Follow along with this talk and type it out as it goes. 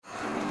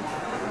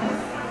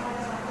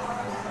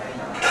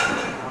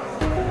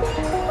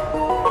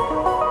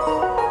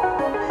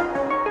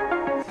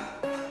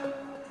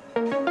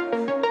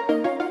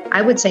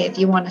I would say if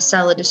you want to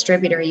sell a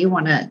distributor, you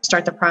want to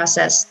start the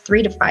process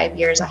 3 to 5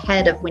 years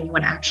ahead of when you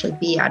want to actually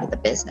be out of the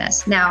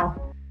business. Now,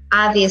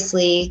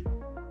 obviously,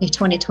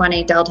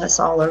 2020 dealt us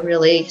all a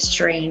really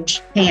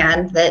strange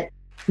hand that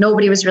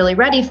nobody was really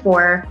ready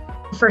for.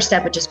 The first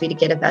step would just be to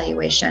get a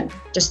valuation.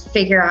 Just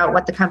figure out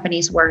what the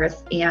company's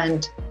worth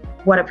and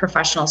what a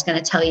professional is going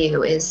to tell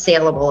you is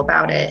saleable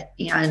about it.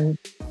 And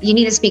you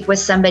need to speak with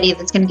somebody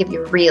that's going to give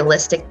you a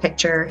realistic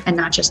picture and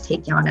not just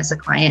take you on as a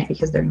client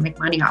because they're going to make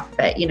money off of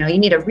it. You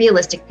need a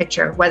realistic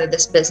picture of whether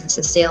this business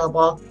is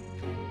saleable.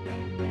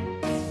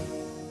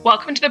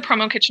 Welcome to the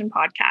Promo Kitchen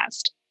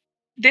podcast.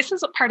 This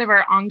is a part of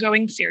our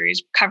ongoing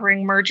series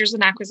covering mergers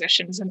and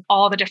acquisitions and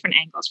all the different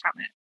angles from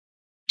it.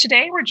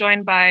 Today, we're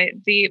joined by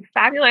the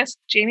fabulous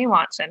Jamie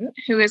Watson,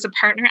 who is a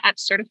partner at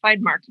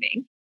Certified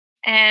Marketing.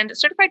 And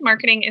Certified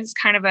Marketing is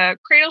kind of a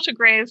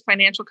cradle-to-grave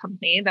financial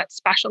company that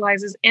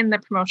specializes in the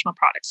promotional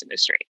products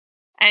industry.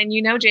 And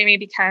you know Jamie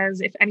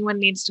because if anyone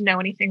needs to know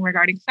anything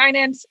regarding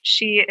finance,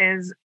 she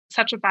is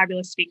such a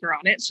fabulous speaker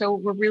on it. So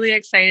we're really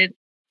excited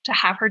to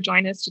have her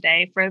join us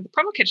today for the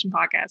Promo Kitchen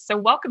podcast. So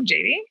welcome,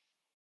 Jamie.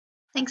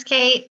 Thanks,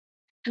 Kate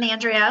and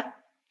Andrea.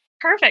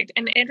 Perfect.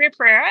 And Andrea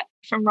Pereira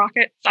from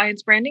Rocket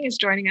Science Branding is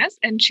joining us,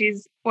 and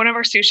she's one of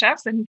our sous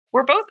chefs, and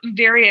we're both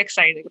very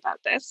excited about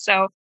this.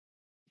 So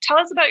tell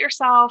us about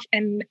yourself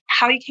and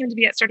how you came to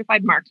be at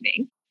Certified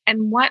Marketing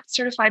and what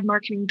Certified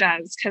Marketing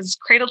does, because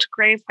cradle to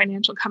grave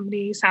financial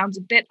company sounds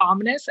a bit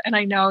ominous. And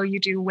I know you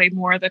do way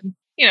more than,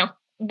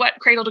 what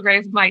cradle to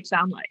grave might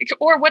sound like,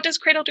 or what does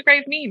cradle to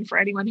grave mean for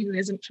anyone who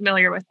isn't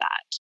familiar with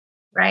that?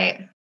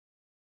 Right.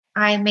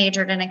 I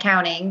majored in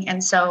accounting.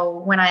 And so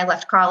when I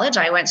left college,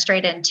 I went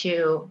straight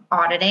into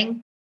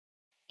auditing.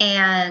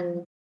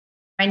 And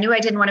I knew I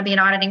didn't want to be in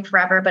auditing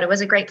forever, but it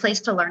was a great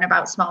place to learn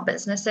about small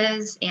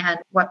businesses and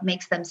what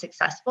makes them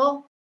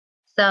successful.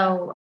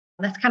 So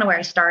that's kind of where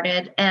I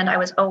started. And I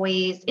was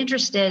always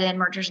interested in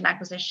mergers and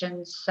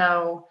acquisitions.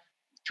 So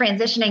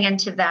transitioning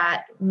into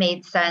that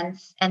made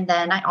sense. And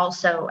then I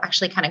also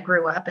actually kind of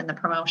grew up in the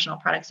promotional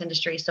products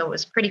industry. So it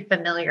was pretty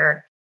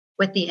familiar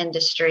with the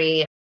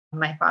industry.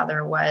 My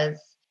father was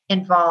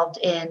involved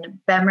in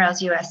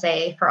Bemrose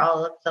USA. For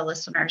all of the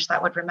listeners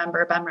that would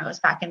remember Bemrose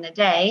back in the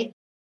day,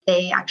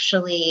 they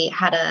actually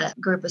had a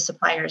group of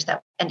suppliers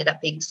that ended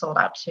up being sold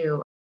out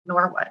to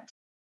Norwood.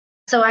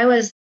 So I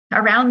was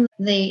around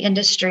the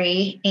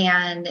industry,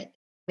 and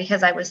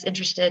because I was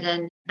interested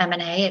in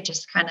M&A, it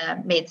just kind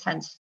of made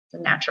sense, the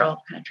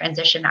natural kind of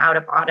transition out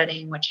of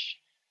auditing, which,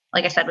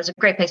 like I said, was a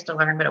great place to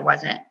learn, but it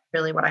wasn't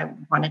really what I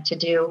wanted to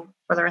do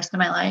for the rest of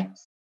my life.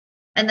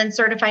 And then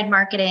Certified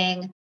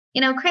Marketing,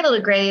 cradle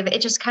to grave,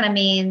 it just kind of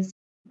means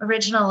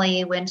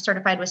originally when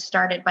Certified was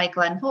started by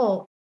Glenn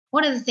Holt,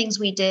 one of the things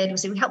we did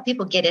was we helped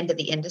people get into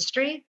the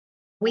industry.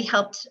 We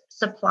helped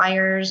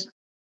suppliers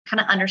kind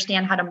of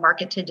understand how to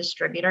market to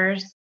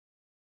distributors.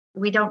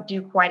 We don't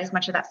do quite as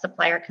much of that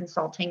supplier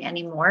consulting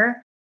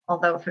anymore,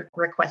 although if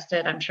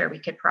requested, I'm sure we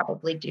could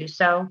probably do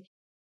so.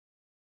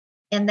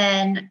 And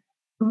then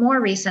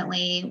more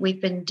recently,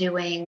 we've been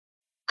doing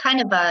kind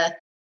of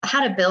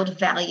how to build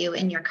value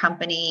in your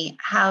company,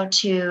 how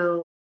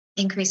to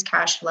increase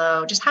cash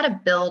flow, just how to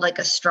build like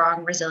a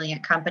strong,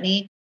 resilient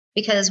company.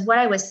 Because what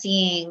I was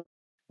seeing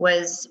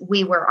was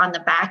we were on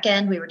the back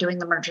end, we were doing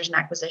the mergers and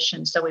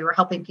acquisitions. So we were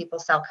helping people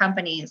sell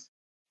companies.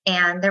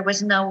 And there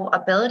was no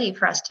ability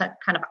for us to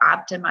kind of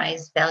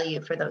optimize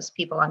value for those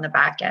people on the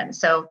back end.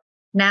 So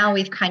now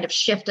we've kind of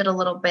shifted a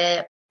little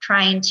bit,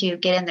 trying to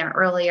get in there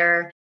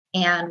earlier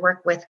and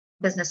work with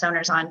business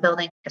owners on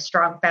building a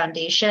strong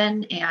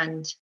foundation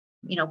and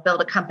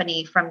build a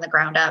company from the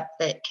ground up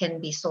that can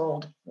be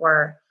sold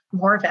for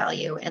more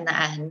value in the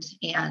end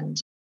and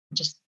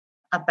just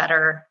a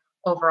better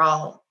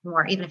overall,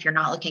 more, even if you're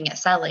not looking at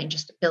selling,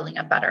 just building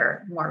a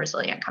better, more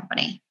resilient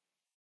company.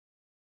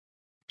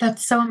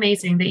 That's so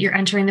amazing that you're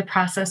entering the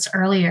process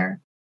earlier.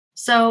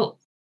 So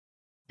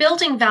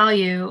building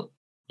value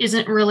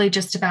isn't really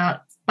just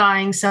about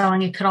buying,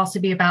 selling. It could also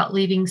be about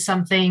leaving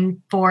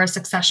something for a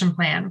succession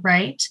plan,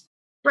 right?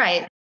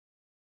 Right.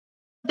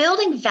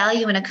 Building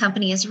value in a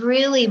company is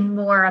really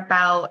more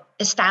about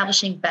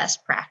establishing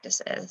best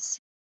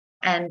practices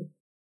and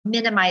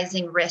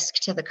minimizing risk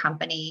to the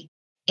company.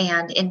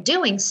 And in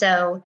doing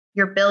so,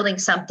 you're building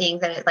something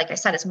that, like I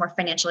said, is more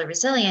financially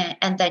resilient.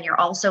 And then you're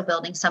also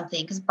building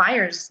something because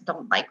buyers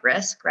don't like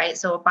risk, right?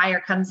 So a buyer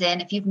comes in,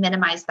 if you've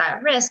minimized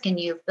that risk and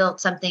you've built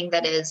something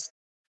that is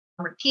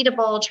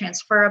repeatable,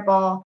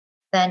 transferable,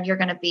 then you're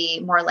going to be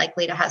more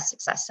likely to have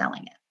success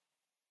selling it.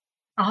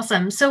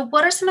 Awesome. So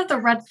what are some of the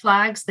red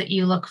flags that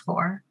you look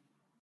for?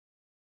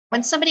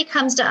 When somebody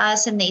comes to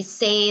us and they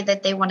say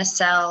that they want to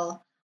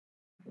sell,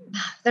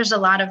 there's a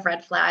lot of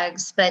red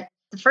flags, but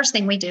the first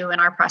thing we do in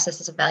our process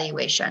is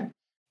evaluation.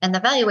 And the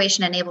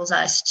evaluation enables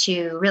us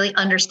to really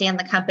understand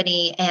the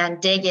company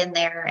and dig in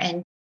there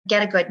and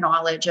get a good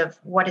knowledge of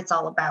what it's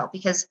all about,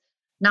 because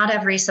not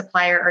every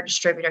supplier or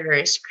distributor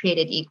is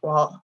created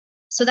equal.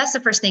 So that's the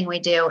first thing we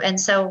do. And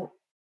so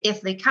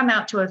if they come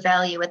out to a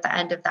value at the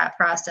end of that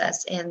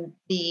process and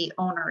the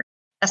owner,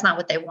 that's not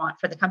what they want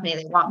for the company,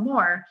 they want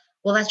more,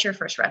 well, that's your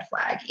first red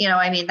flag.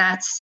 I mean,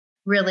 that's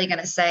really going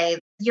to say,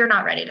 you're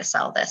not ready to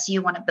sell this.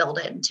 You want to build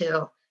it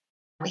into,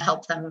 we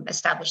help them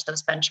establish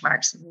those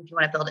benchmarks. And you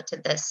want to build it to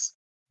this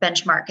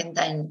benchmark, and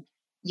then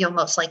you'll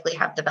most likely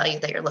have the value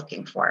that you're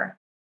looking for.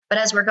 But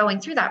as we're going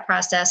through that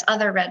process,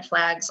 other red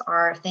flags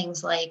are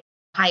things like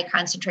high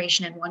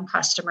concentration in one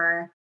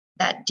customer.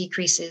 That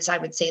decreases, I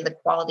would say, the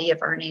quality of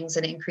earnings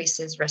and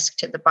increases risk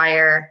to the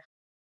buyer.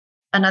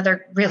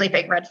 Another really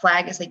big red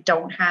flag is they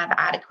don't have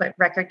adequate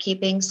record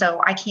keeping.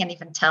 So I can't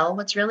even tell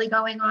what's really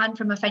going on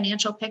from a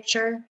financial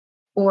picture,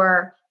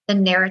 or the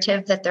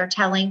narrative that they're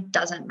telling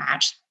doesn't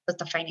match what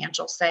the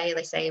financials say.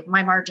 They say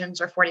my margins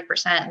are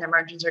 40% and their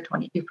margins are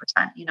 22%.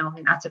 I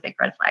mean, that's a big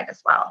red flag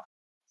as well.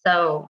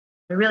 So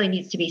there really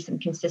needs to be some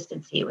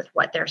consistency with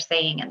what they're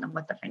saying and then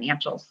what the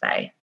financials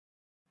say.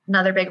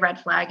 Another big red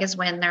flag is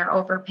when they're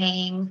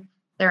overpaying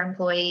their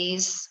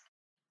employees,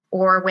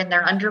 or when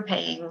they're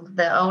underpaying,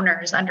 the owner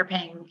is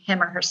underpaying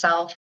him or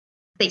herself.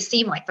 They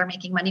seem like they're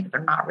making money, but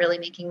they're not really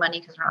making money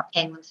because they're not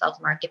paying themselves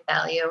market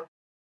value.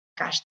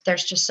 Gosh,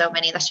 there's just so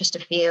many. That's just a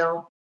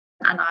few.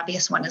 An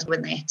obvious one is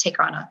when they take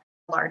on a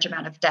large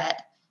amount of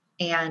debt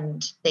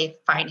and they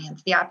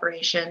finance the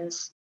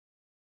operations.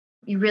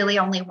 You really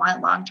only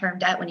want long-term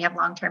debt when you have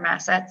long-term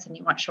assets, and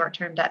you want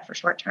short-term debt for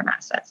short-term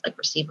assets like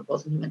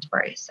receivables and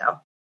inventory. So,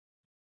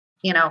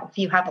 if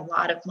you have a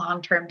lot of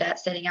long-term debt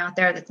sitting out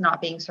there that's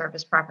not being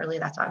serviced properly,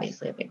 that's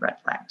obviously a big red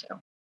flag too.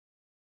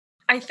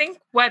 I think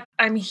what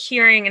I'm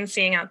hearing and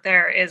seeing out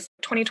there is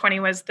 2020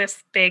 was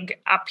this big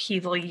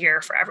upheaval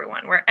year for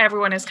everyone, where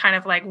everyone is kind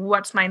of like,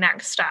 what's my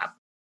next step?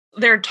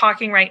 They're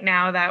talking right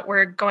now that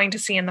we're going to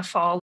see in the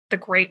fall the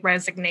great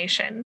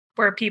resignation,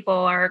 where people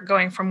are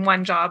going from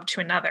one job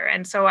to another.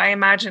 And so I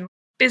imagine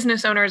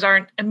business owners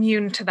aren't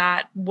immune to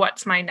that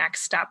what's my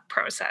next step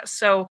process.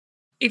 So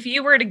if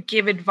you were to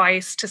give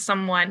advice to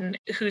someone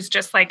who's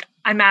just like,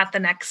 I'm at the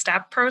next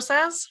step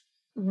process,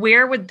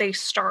 where would they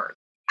start?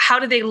 How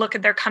do they look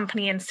at their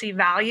company and see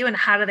value? And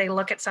how do they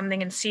look at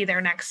something and see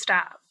their next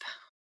step?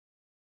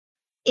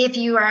 If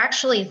you are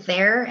actually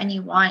there and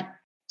you want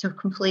to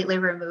completely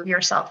remove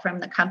yourself from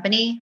the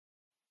company,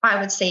 I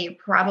would say you're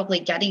probably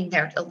getting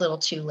there a little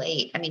too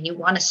late. I mean, you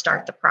want to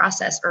start the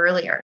process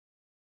earlier.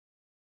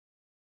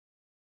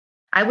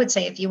 I would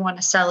say if you want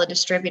to sell a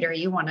distributor,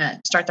 you want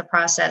to start the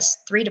process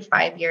 3 to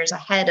 5 years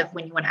ahead of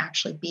when you want to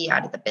actually be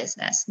out of the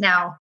business.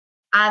 Now,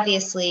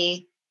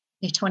 obviously,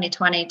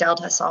 2020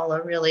 dealt us all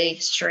a really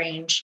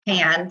strange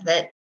hand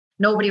that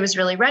nobody was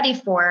really ready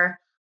for.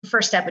 The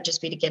first step would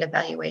just be to get a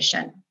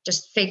valuation.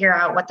 Just figure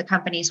out what the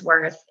company's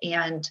worth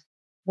and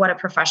what a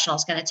professional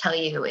is going to tell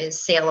you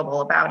is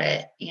saleable about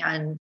it.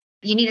 And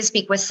you need to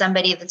speak with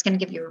somebody that's going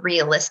to give you a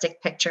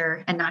realistic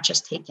picture and not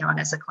just take you on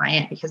as a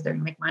client because they're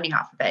going to make money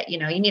off of it. You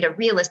need a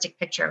realistic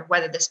picture of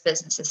whether this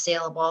business is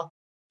saleable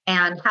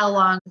and how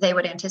long they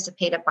would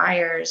anticipate a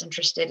buyer is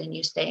interested in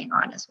you staying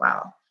on as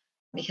well.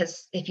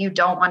 Because if you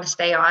don't want to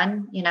stay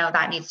on,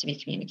 that needs to be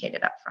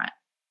communicated up front.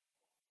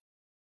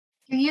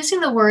 You're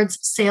using the words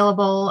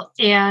saleable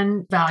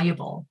and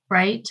valuable,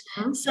 right?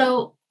 Mm-hmm.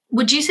 So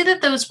would you say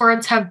that those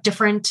words have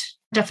different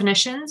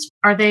definitions?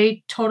 Are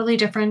they totally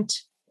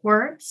different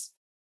words?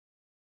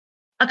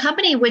 A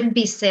company wouldn't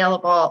be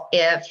saleable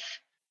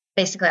if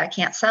basically I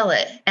can't sell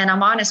it. And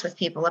I'm honest with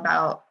people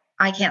about,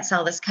 I can't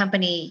sell this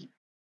company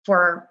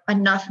for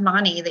enough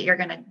money that you're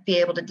going to be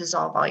able to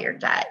dissolve all your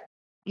debt.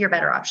 Your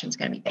better option is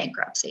going to be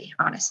bankruptcy,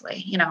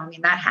 honestly.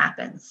 That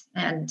happens.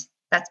 And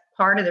that's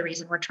part of the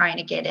reason we're trying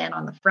to get in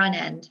on the front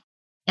end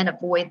and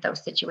avoid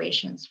those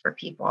situations for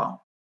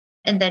people.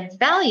 And then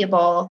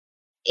valuable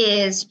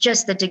is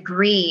just the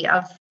degree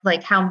of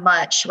like how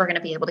much we're going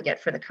to be able to get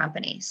for the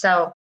company.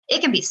 So it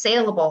can be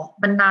saleable,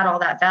 but not all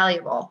that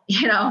valuable,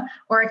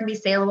 or it can be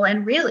saleable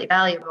and really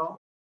valuable.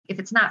 If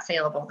it's not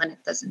saleable, then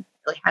it doesn't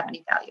really have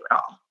any value at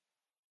all.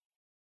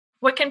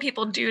 What can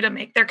people do to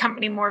make their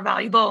company more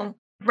valuable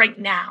right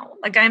now?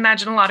 Like I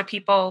imagine a lot of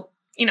people,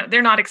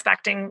 they're not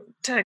expecting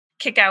to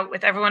kick out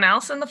with everyone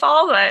else in the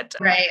fall, but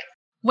right.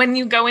 When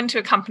you go into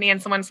a company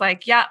and someone's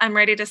like, yeah, I'm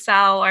ready to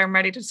sell or I'm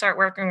ready to start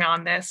working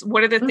on this,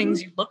 what are the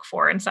things you look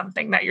for in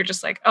something that you're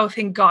just like, oh,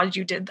 thank God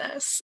you did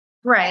this?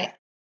 Right.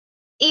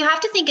 You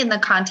have to think in the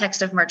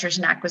context of mergers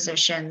and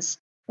acquisitions.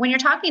 When you're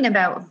talking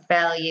about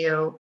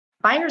value,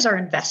 buyers are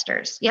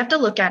investors. You have to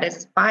look at it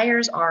as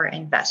buyers are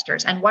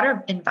investors. And what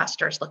are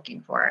investors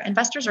looking for?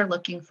 Investors are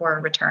looking for a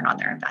return on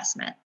their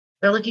investment.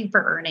 They're looking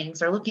for earnings.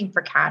 They're looking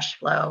for cash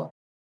flow.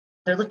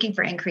 They're looking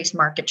for increased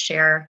market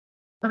share.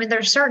 I mean, there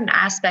are certain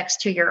aspects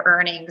to your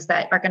earnings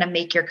that are going to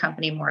make your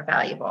company more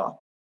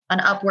valuable. An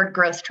upward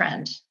growth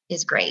trend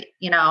is great,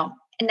 And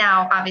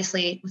now,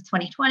 obviously, with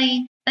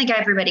 2020, I think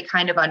everybody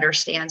kind of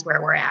understands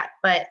where we're at.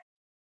 But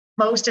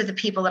most of the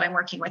people that I'm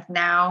working with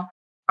now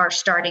are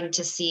starting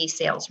to see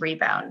sales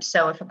rebound.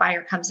 So if a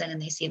buyer comes in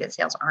and they see that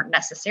sales aren't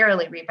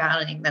necessarily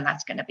rebounding, then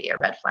that's going to be a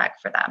red flag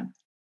for them.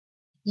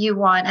 You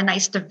want a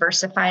nice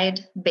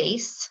diversified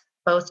base,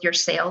 both your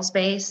sales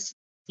base,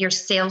 your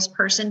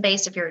salesperson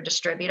base. If you're a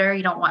distributor,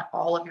 you don't want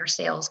all of your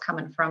sales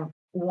coming from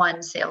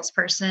one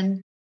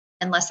salesperson.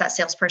 unless that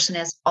salesperson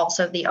is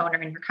also the owner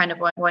and you're kind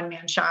of a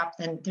one-man shop,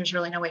 then there's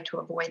really no way to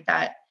avoid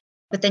that.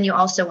 But then you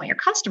also want your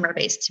customer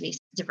base to be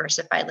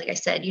diversified. Like I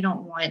said, you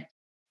don't want,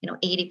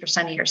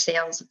 80% of your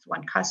sales with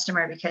one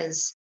customer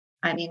because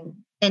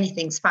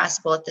anything's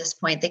possible at this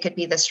point. They could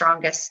be the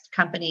strongest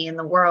company in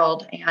the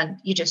world and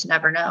you just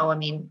never know.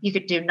 You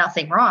could do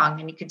nothing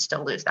wrong and you could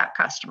still lose that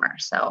customer.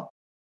 So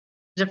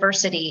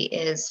diversity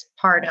is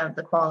part of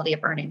the quality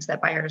of earnings that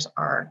buyers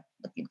are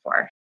looking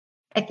for.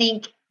 I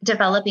think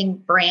developing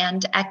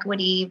brand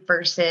equity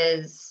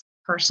versus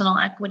personal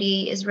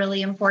equity is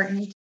really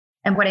important.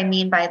 And what I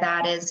mean by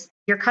that is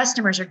your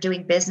customers are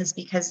doing business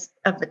because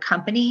of the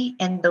company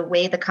and the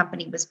way the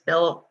company was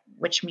built,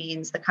 which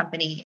means the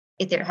company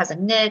either has a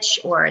niche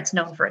or it's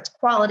known for its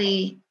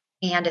quality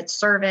and its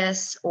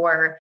service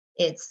or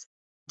its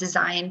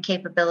design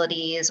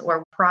capabilities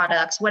or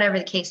products, whatever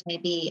the case may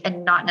be,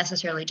 and not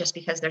necessarily just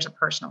because there's a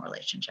personal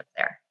relationship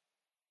there.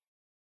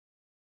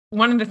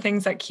 One of the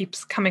things that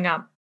keeps coming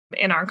up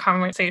in our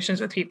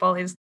conversations with people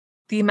is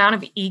the amount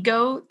of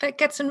ego that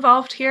gets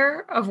involved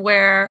here, of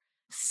where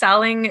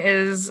selling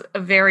is a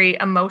very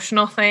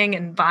emotional thing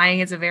and buying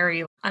is a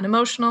very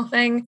unemotional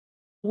thing.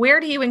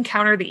 Where do you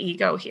encounter the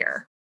ego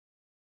here?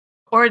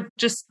 Or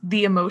just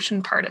the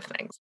emotion part of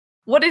things?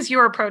 What is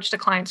your approach to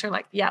clients who are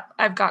like, yep,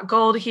 I've got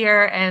gold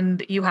here,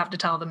 and you have to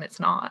tell them it's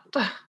not?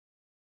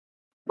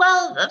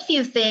 Well, a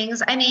few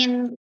things.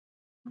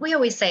 We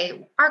always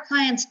say our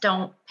clients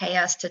don't pay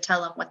us to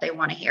tell them what they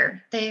want to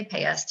hear. They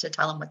pay us to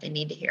tell them what they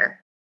need to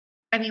hear.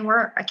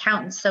 We're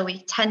accountants, so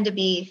we tend to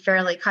be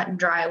fairly cut and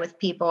dry with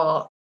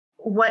people.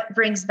 What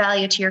brings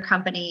value to your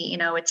company?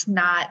 It's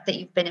not that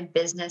you've been in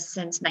business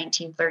since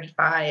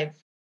 1935.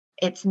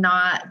 It's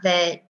not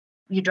that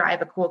you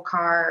drive a cool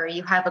car or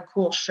you have a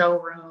cool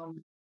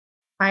showroom.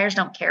 Buyers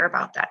don't care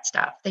about that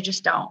stuff. They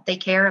just don't. They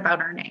care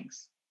about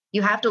earnings.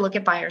 You have to look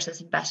at buyers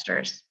as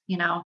investors.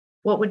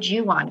 What would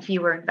you want if you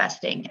were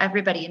investing?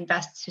 Everybody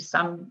invests to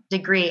some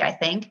degree, I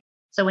think.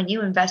 So when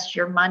you invest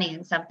your money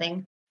in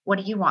something, what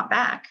do you want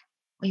back?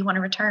 Well, you want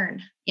a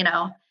return,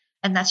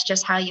 and that's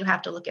just how you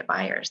have to look at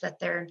buyers, that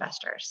they're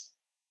investors.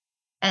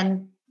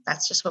 And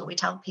that's just what we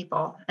tell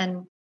people.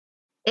 And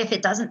if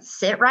it doesn't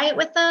sit right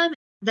with them,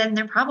 then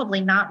they're probably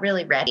not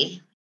really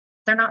ready.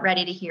 If they're not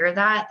ready to hear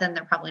that, then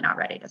they're probably not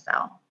ready to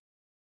sell.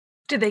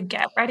 Do they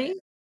get ready?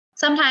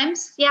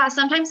 Sometimes, yeah,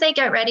 sometimes they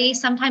get ready.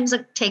 Sometimes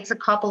it takes a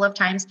couple of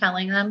times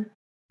telling them,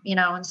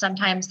 and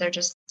sometimes they're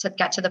just to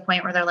get to the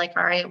point where they're like,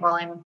 all right, well,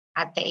 I'm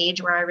at the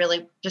age where I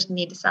really just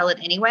need to sell it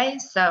anyway.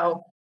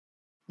 So,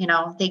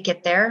 they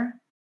get there.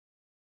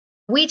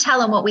 We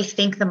tell them what we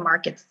think the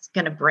market's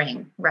going to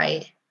bring,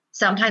 right?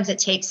 Sometimes it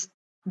takes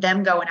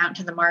them going out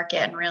into the market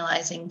and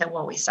realizing that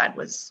what we said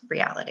was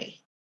reality.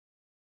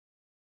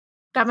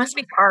 That must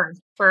be hard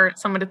for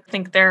someone to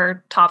think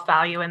they're top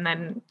value and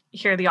then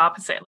hear the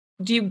opposite.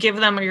 Do you give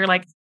them, or you're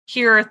like,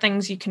 here are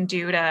things you can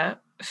do to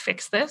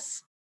fix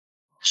this?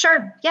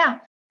 Sure. Yeah.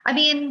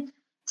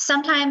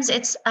 Sometimes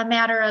it's a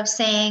matter of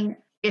saying,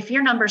 if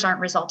your numbers aren't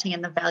resulting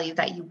in the value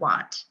that you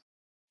want,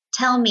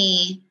 tell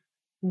me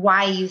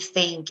why you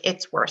think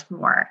it's worth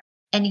more.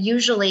 And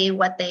usually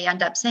what they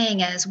end up saying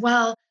is,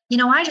 well,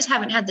 I just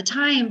haven't had the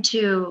time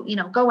to,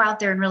 go out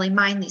there and really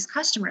mine these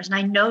customers. And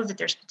I know that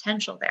there's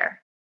potential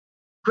there.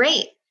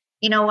 Great.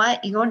 You know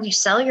what? You go and you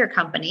sell your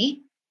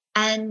company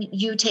and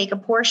you take a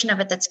portion of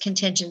it that's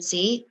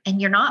contingency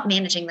and you're not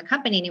managing the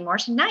company anymore.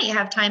 So now you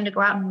have time to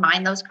go out and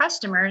mine those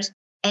customers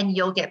and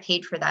you'll get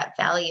paid for that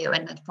value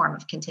in the form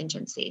of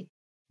contingency.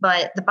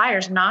 But the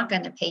buyer's not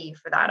going to pay you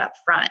for that up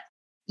front.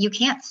 You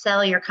can't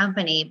sell your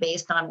company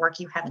based on work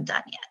you haven't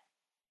done yet.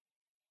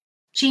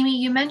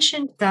 Jamie, you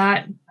mentioned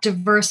that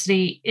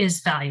diversity is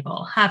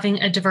valuable,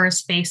 having a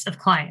diverse base of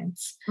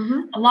clients.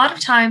 Mm-hmm. A lot of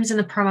times in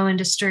the promo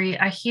industry,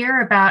 I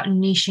hear about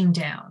niching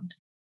down,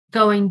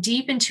 going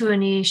deep into a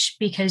niche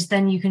because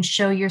then you can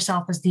show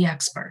yourself as the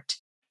expert.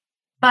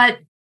 But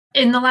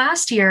in the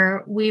last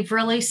year, we've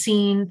really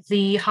seen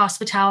the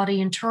hospitality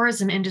and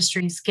tourism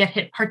industries get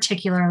hit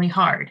particularly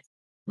hard.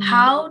 Mm-hmm.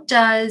 How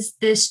does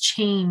this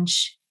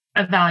change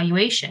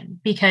evaluation?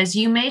 Because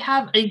you may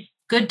have a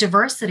good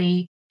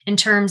diversity in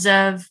terms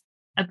of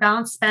a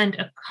balanced spend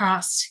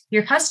across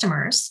your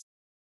customers.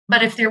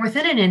 But if they're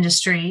within an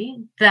industry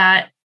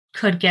that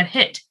could get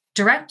hit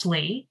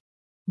directly,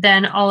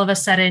 then all of a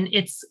sudden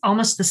it's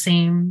almost the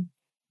same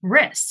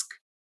risk.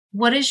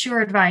 What is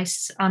your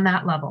advice on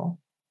that level?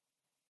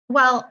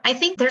 Well, I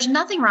think there's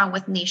nothing wrong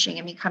with niching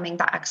and becoming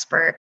the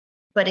expert.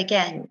 But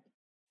again,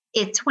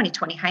 it's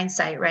 2020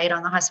 hindsight, right,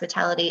 on the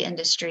hospitality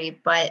industry.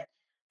 But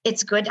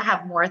it's good to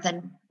have more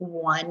than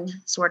one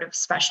sort of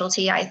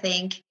specialty, I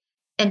think.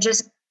 And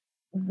just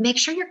make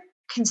sure you're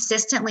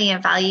consistently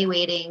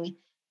evaluating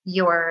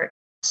your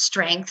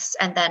strengths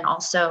and then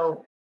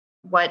also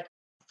what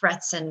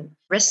threats and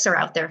risks are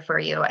out there for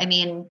you.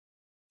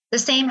 The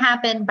same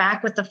happened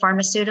back with the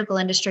pharmaceutical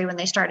industry when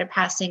they started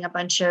passing a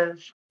bunch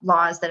of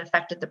laws that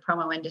affected the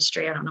promo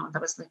industry. I don't know if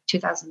that was like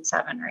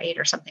 2007 or 8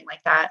 or something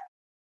like that,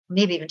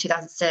 maybe even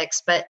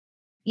 2006. But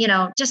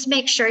just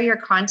make sure you're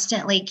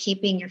constantly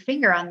keeping your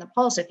finger on the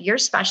pulse. If you're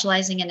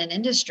specializing in an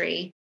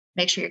industry,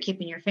 make sure you're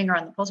keeping your finger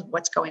on the pulse of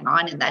what's going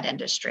on in that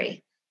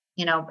industry.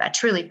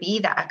 Truly be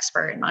the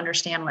expert and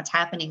understand what's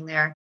happening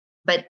there.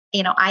 But,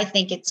 I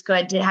think it's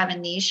good to have a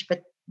niche,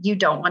 but you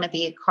don't want to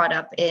be caught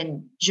up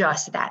in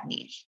just that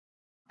niche.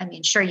 I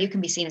mean, sure, you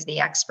can be seen as the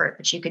expert,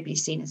 but you could be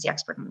seen as the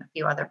expert in a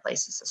few other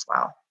places as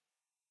well.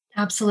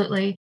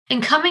 Absolutely.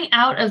 And coming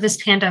out of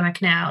this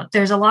pandemic now,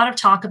 there's a lot of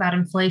talk about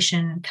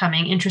inflation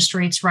coming, interest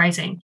rates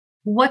rising.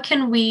 What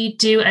can we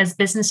do as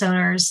business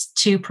owners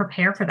to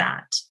prepare for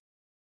that?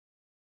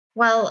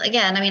 Well,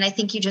 again, I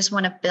think you just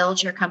want to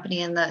build your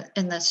company in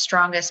the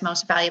strongest,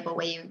 most valuable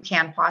way you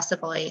can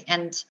possibly.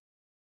 And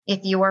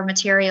if your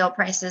material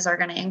prices are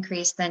going to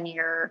increase, then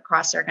your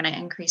costs are going to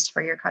increase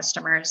for your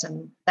customers.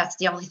 And that's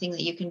the only thing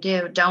that you can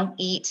do. Don't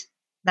eat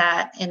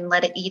that and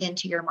let it eat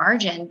into your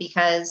margin,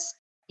 because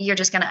you're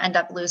just going to end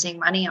up losing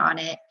money on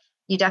it.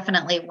 You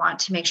definitely want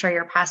to make sure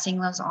you're passing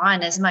those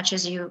on as much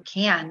as you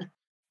can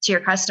to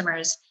your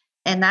customers.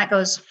 And that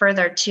goes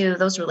further to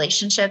those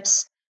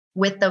relationships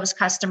with those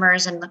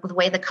customers and the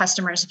way the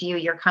customers view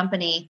your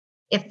company.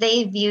 If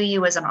they view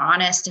you as an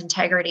honest,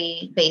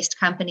 integrity-based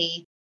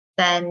company,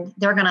 then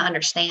they're going to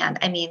understand.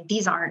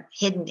 These aren't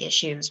hidden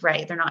issues,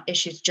 right? They're not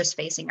issues just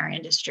facing our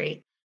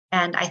industry.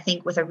 And I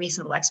think with a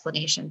reasonable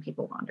explanation,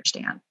 people will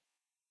understand.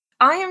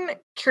 I am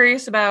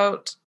curious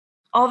about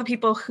all the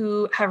people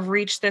who have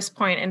reached this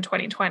point in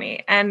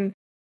 2020. And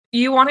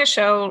you want to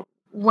show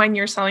when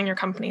you're selling your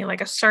company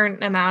like a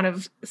certain amount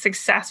of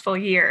successful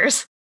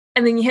years.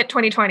 And then you hit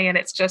 2020 and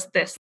it's just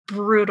this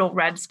brutal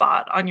red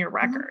spot on your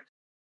record.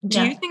 Mm-hmm.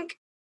 Do you think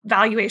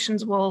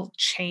valuations will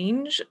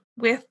change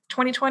with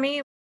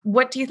 2020?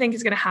 What do you think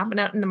is going to happen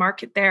out in the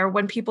market there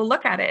when people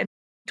look at it?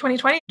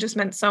 2020 just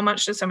meant so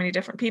much to so many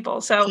different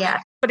people. So,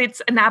 but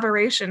it's an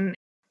aberration.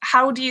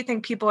 How do you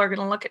think people are going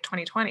to look at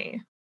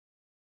 2020?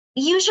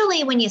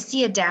 Usually when you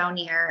see a down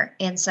year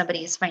in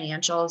somebody's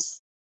financials,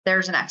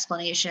 there's an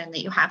explanation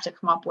that you have to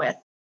come up with.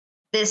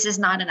 This is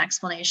not an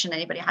explanation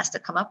anybody has to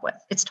come up with.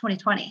 It's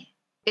 2020.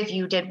 If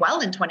you did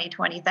well in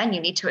 2020, then you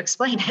need to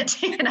explain it.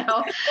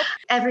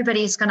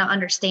 Everybody's going to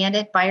understand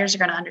it. Buyers are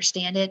going to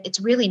understand it. It's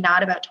really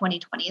not about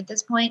 2020 at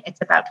this point.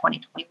 It's about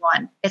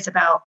 2021. It's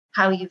about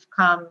how you've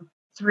come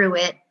through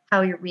it,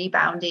 how you're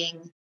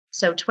rebounding.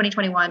 So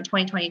 2021,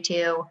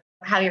 2022,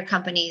 how your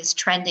company is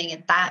trending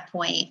at that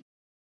point.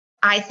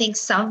 I think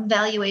some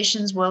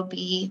valuations will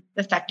be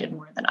affected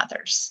more than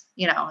others.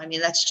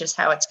 That's just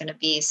how it's going to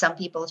be. Some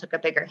people took a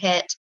bigger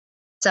hit.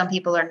 Some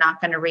people are not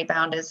going to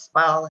rebound as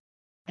well.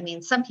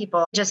 Some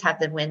people just have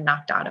the wind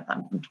knocked out of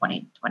them from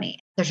 2020.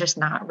 They're just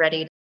not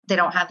ready. They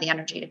don't have the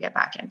energy to get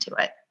back into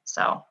it.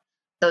 So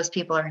those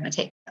people are going to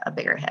take a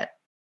bigger hit.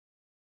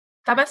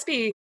 That must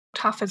be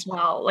tough as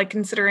well. Like,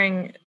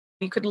 considering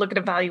you could look at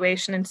a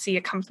valuation and see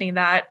a company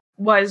that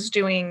was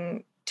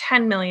doing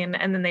 10 million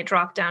and then they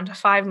dropped down to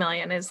 5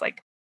 million is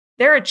like,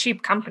 they're a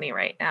cheap company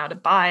right now to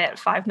buy at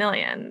 5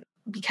 million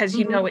because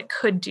it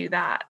could do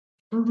that.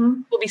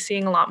 Mm-hmm. We'll be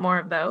seeing a lot more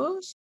of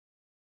those.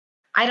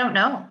 I don't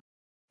know.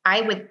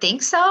 I would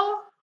think so.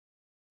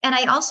 And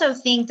I also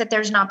think that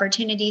there's an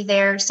opportunity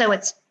there. So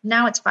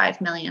now it's 5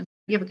 million.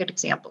 You have a good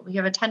example.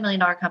 You have a $10 million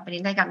company.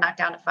 They got knocked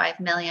down to 5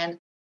 million.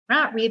 They're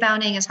not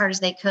rebounding as hard as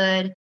they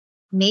could.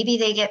 Maybe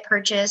they get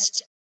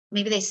purchased.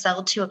 Maybe they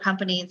sell to a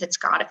company that's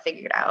got it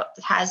figured out,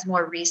 that has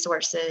more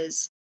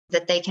resources,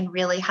 that they can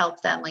really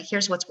help them. Like,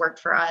 here's what's worked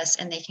for us,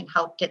 and they can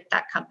help get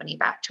that company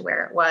back to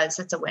where it was.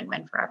 It's a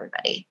win-win for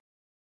everybody.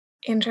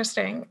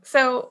 Interesting.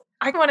 So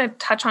I want to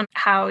touch on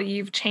how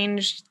you've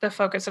changed the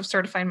focus of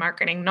certified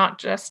marketing, not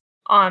just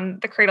on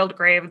the cradle to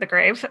grave, the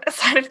grave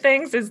side of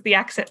things is the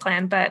exit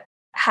plan, but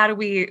how do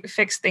we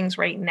fix things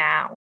right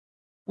now?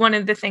 One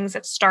of the things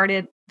that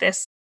started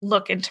this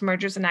look into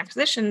mergers and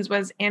acquisitions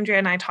was Andrea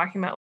and I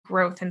talking about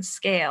growth and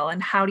scale,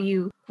 and how do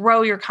you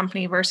grow your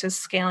company versus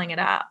scaling it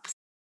up?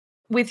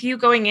 With you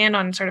going in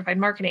on certified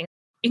marketing,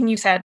 and you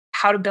said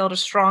how to build a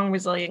strong,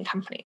 resilient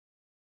company.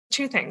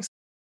 Two things.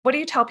 What do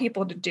you tell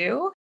people to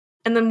do?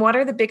 And then what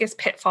are the biggest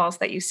pitfalls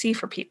that you see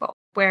for people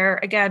where,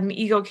 again,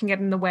 ego can get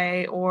in the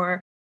way,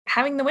 or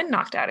having the wind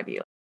knocked out of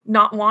you,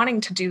 not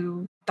wanting to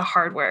do the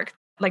hard work,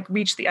 like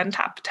reach the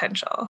untapped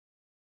potential?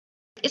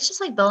 It's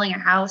just like building a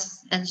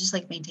house, and it's just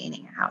like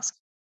maintaining a house.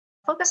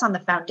 Focus on the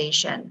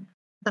foundation,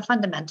 the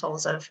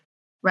fundamentals of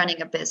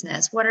running a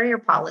business. What are your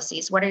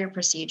policies? What are your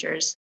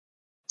procedures?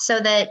 So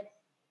that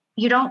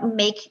you don't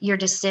make your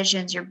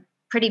decisions, your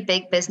pretty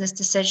big business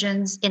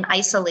decisions, in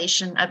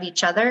isolation of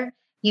each other.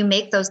 You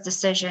make those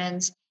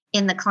decisions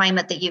in the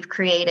climate that you've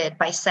created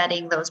by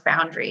setting those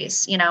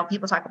boundaries.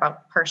 People talk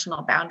about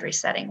personal boundary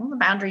setting. Well, the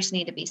boundaries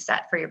need to be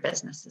set for your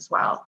business as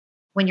well.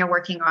 When you're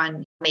working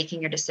on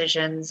making your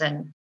decisions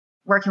and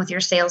working with your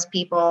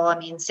salespeople,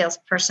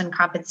 salesperson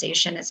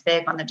compensation is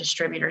big on the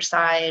distributor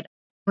side.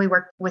 We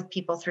work with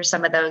people through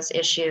some of those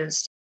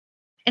issues.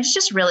 It's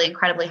just really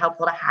incredibly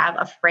helpful to have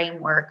a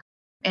framework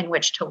in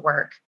which to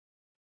work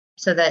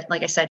so that,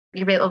 like I said,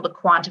 you're able to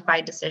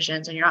quantify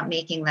decisions and you're not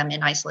making them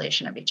in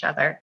isolation of each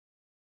other.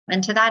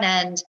 And to that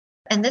end,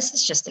 And this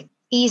is just an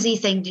easy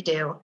thing to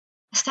do.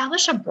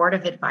 Establish a board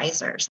of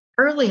advisors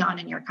early on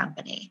in your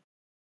company.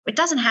 It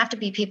doesn't have to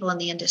be people in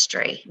the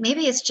industry.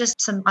 Maybe it's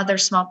just some other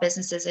small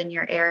businesses in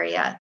your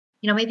area.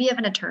 Maybe you have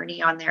an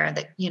attorney on there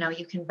that,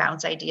 you can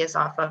bounce ideas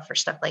off of for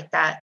stuff like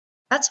that.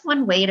 That's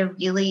one way to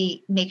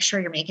really make sure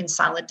you're making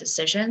solid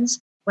decisions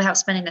without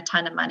spending a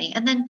ton of money.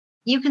 And then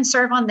you can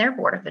serve on their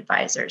board of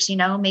advisors.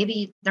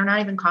 Maybe they're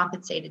not even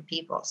compensated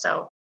people.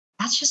 So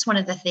that's just one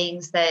of the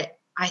things that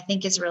I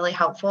think is really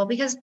helpful,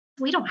 because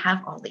we don't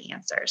have all the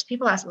answers.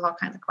 People ask us all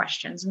kinds of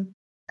questions, and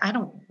I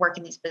don't work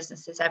in these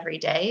businesses every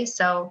day.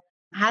 So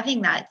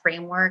having that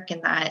framework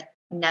and that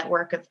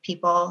network of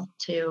people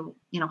to,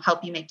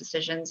 help you make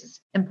decisions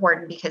is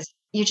important, because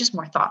you're just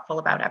more thoughtful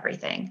about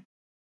everything.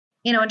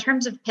 In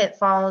terms of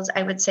pitfalls,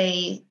 I would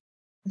say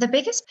the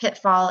biggest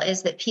pitfall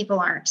is that people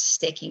aren't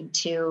sticking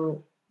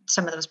to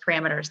some of those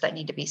parameters that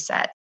need to be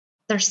set.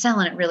 They're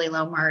selling at really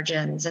low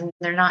margins, and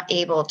they're not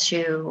able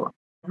to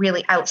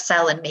really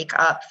outsell and make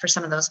up for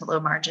some of those low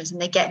margins.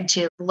 And they get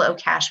into low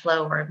cash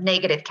flow or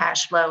negative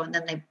cash flow, and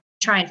then they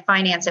try and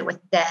finance it with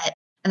debt,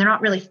 and they're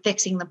not really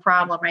fixing the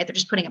problem, right? They're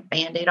just putting a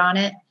Band-Aid on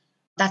it.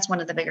 That's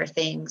one of the bigger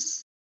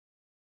things.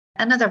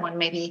 Another one,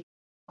 maybe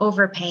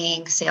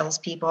overpaying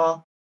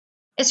salespeople.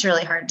 It's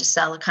really hard to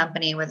sell a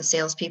company where the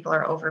salespeople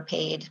are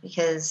overpaid,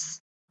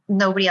 because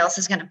nobody else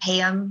is going to pay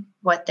them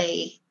what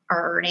they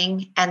are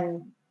earning.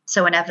 And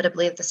so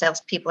inevitably, the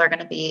salespeople are going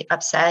to be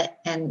upset,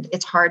 and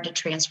it's hard to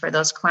transfer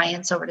those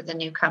clients over to the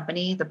new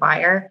company, the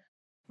buyer,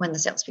 when the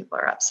salespeople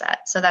are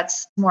upset. So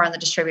that's more on the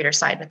distributor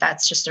side, but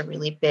that's just a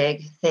really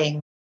big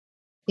thing.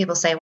 People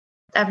say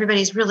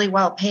everybody's really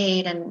well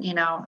paid, and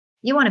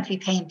you want to be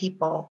paying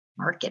people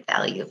market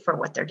value for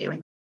what they're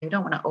doing. You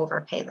don't want to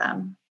overpay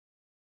them.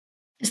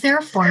 Is there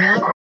a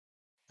formula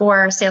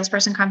for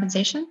salesperson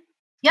compensation?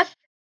 Yep.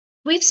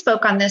 We've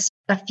spoke on this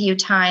a few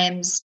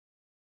times.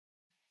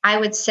 I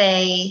would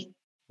say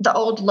the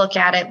old look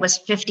at it was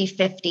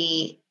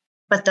 50-50,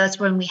 but that's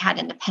when we had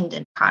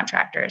independent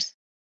contractors.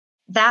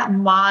 That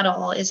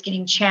model is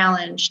getting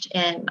challenged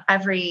in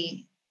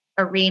every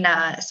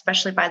arena,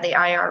 especially by the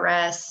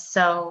IRS.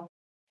 So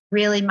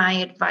really, my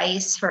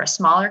advice for a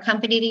smaller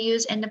company to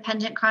use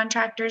independent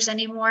contractors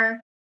anymore,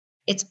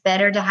 it's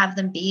better to have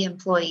them be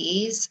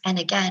employees. And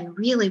again,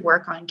 really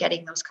work on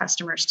getting those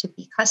customers to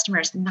be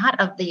customers, not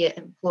of the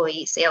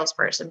employee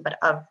salesperson, but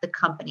of the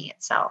company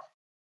itself.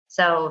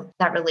 So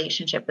that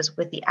relationship is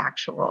with the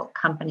actual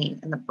company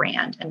and the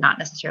brand, and not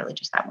necessarily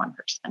just that one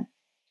person.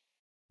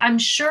 I'm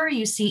sure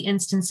you see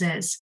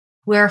instances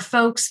where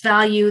folks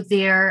value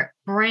their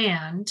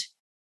brand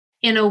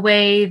in a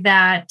way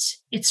that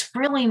it's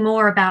really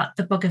more about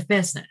the book of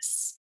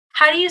business.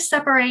 How do you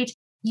separate,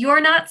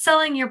 you're not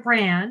selling your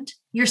brand,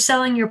 you're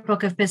selling your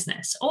book of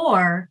business,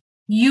 or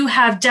you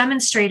have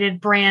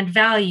demonstrated brand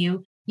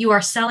value, you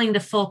are selling the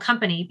full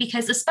company?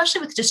 Because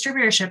especially with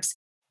distributorships,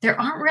 there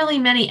aren't really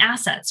many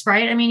assets,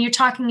 right? I mean, you're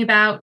talking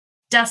about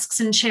desks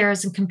and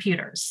chairs and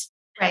computers.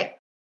 Right.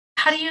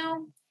 How do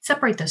you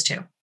separate those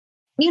two?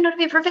 To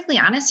be perfectly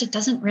honest, it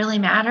doesn't really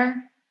matter.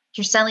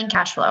 You're selling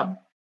cash flow.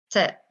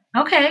 That's it.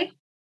 Okay.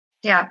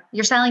 Yeah,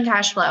 you're selling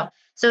cash flow.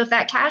 So if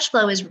that cash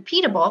flow is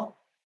repeatable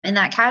and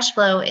that cash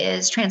flow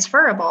is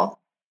transferable,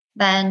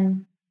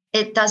 then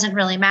it doesn't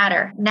really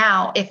matter.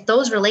 Now, if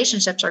those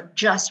relationships are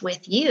just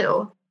with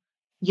you,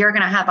 you're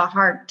going to have a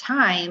harder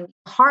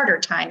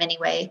time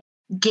anyway,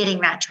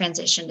 getting that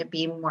transition to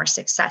be more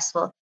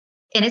successful.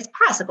 And it's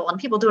possible, and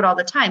people do it all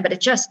the time, but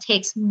it just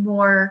takes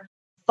more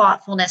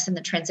thoughtfulness in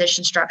the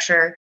transition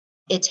structure.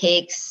 It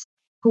takes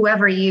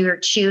whoever you're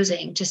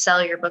choosing to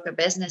sell your book of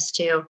business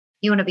to,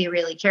 you want to be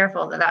really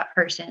careful that that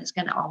person is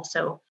going to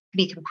also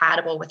be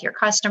compatible with your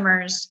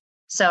customers.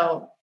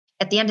 So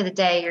at the end of the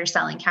day, you're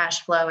selling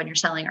cash flow and you're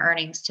selling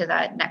earnings to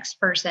that next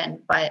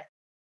person, but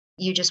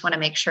you just want to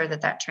make sure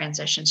that that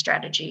transition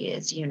strategy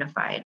is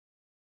unified.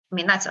 I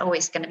mean, that's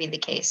always going to be the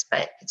case,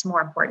 but it's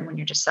more important when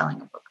you're just selling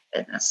a book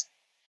of business.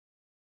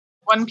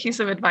 One piece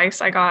of advice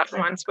I got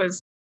once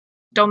was,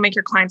 don't make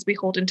your clients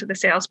beholden to the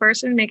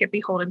salesperson, make it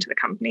beholden to the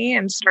company,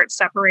 and start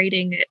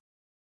separating it.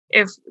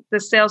 If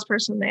the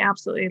salesperson they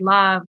absolutely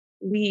love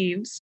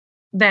leaves,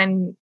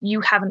 then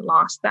you haven't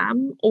lost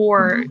them,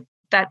 or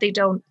that they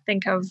don't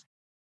think of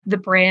the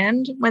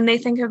brand when they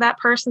think of that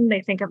person,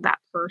 they think of that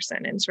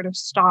person, and sort of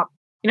stop,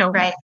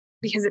 right.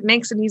 Because it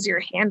makes an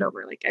easier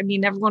handover.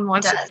 Everyone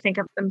wants to think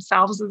of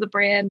themselves as a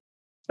brand,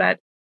 but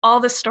all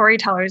the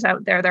storytellers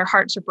out there, their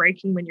hearts are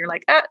breaking when you're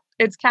like,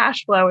 it's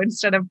cash flow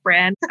instead of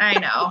brand. I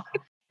know.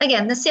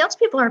 Again, the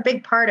salespeople are a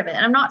big part of it.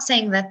 And I'm not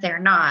saying that they're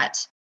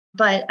not,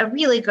 but a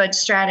really good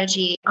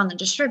strategy on the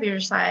distributor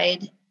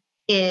side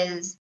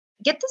is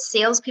get the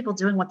salespeople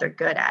doing what they're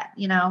good at.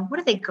 What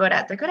are they good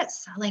at? They're good at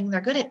selling.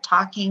 They're good at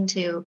talking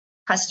to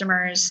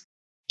customers,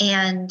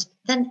 and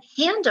then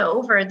hand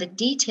over the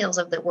details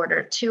of the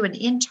order to an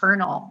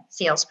internal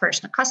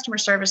salesperson, a customer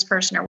service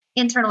person, or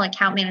internal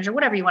account manager,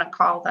 whatever you want to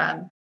call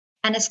them,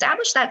 and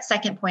establish that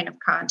second point of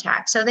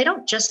contact. So they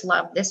don't just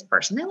love this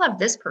person, they love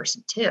this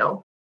person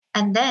too.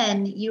 And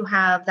then you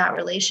have that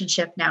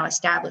relationship now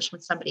established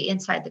with somebody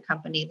inside the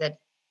company that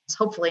is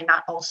hopefully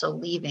not also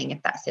leaving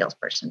if that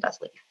salesperson does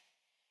leave.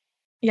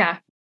 Yeah.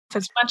 So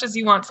as much as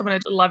you want someone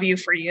to love you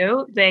for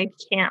you, they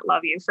can't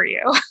love you for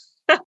you.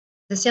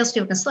 The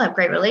salespeople can still have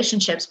great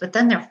relationships, but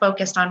then they're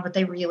focused on what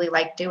they really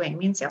like doing. I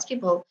mean,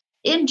 salespeople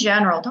in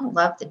general don't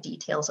love the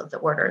details of the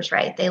orders,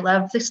 right? They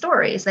love the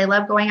stories. They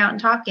love going out and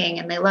talking,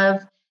 and they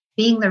love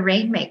being the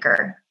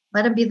rainmaker.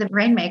 Let them be the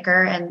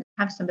rainmaker and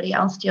have somebody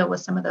else deal with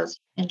some of those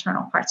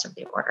internal parts of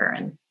the order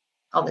and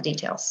all the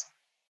details.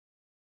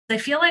 I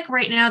feel like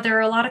right now there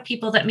are a lot of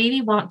people that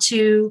maybe want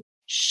to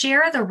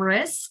share the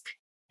risk.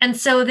 And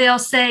so they'll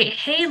say,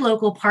 hey,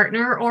 local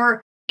partner,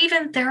 or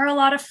even there are a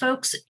lot of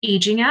folks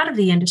aging out of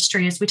the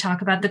industry as we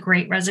talk about the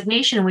great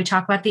resignation and we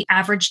talk about the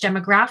average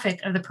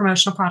demographic of the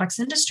promotional products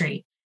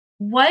industry.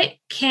 What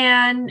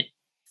can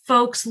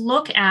folks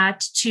look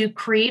at to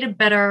create a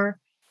better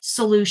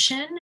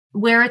solution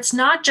where it's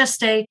not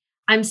just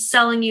I'm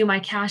selling you my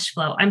cash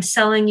flow, I'm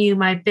selling you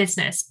my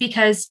business?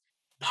 Because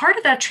part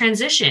of that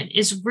transition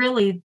is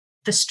really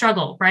the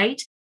struggle,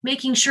 right?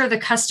 Making sure the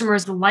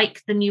customers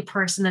like the new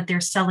person that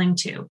they're selling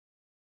to.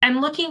 I'm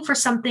looking for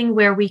something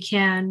where we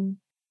can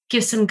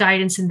give some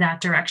guidance in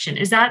that direction.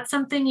 Is that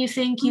something you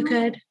think you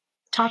could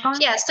talk on?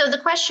 Yeah. So the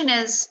question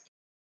is,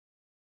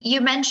 you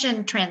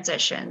mentioned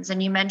transitions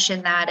and you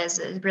mentioned that as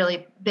a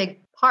really big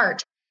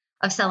part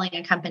of selling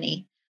a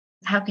company.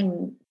 How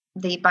can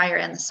the buyer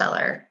and the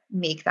seller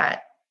make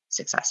that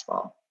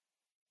successful?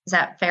 Is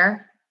that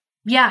fair?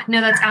 Yeah,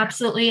 no, that's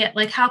absolutely it.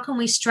 Like, how can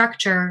we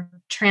structure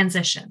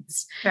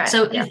transitions? Right.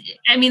 So, Yeah.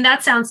 I mean,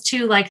 that sounds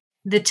too like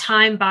the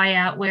time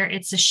buyout where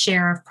it's a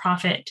share of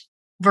profit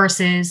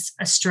versus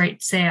a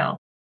straight sale.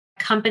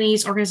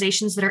 Companies,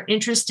 organizations that are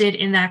interested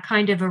in that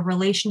kind of a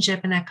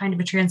relationship and that kind of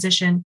a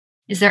transition,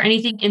 is there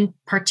anything in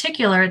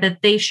particular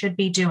that they should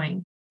be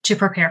doing to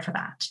prepare for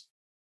that?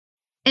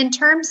 In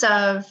terms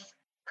of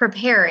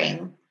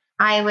preparing,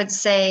 I would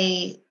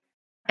say,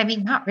 I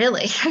mean, not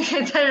really.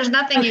 There's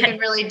nothing you can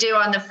really do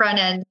on the front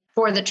end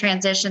for the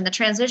transition. The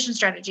transition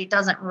strategy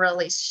doesn't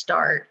really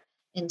start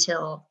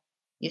until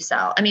you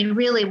sell. I mean,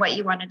 really what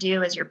you want to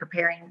do as you're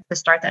preparing to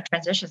start that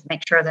transition is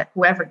make sure that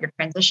whoever you're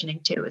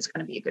transitioning to is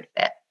going to be a good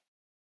fit.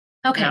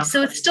 Okay,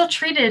 so it's still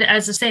treated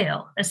as a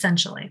sale,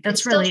 essentially.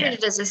 That's really still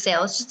treated as a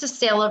sale. It's just a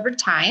sale over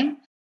time.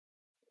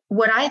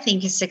 What I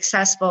think is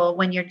successful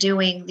when you're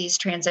doing these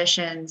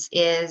transitions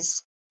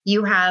is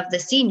you have the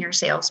senior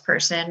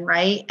salesperson,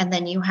 right? And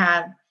then you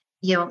have,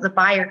 the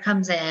buyer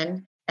comes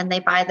in and they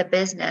buy the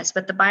business,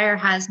 but the buyer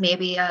has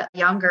maybe a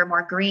younger,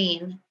 more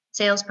green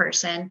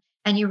salesperson.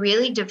 And you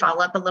really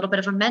develop a little bit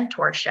of a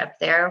mentorship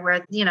there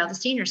where, the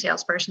senior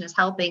salesperson is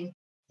helping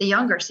the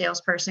younger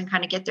salesperson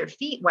kind of get their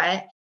feet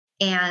wet.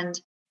 And,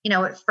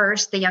 at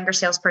first the younger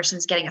salesperson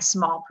is getting a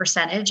small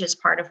percentage as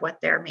part of what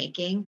they're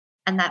making.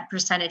 And that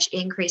percentage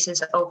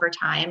increases over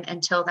time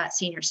until that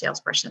senior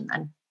salesperson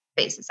then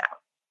phases out.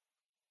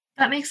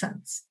 That makes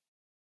sense.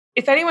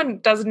 If anyone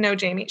doesn't know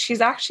Jamie,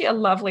 she's actually a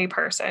lovely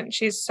person.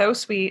 She's so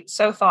sweet,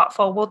 so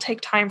thoughtful, will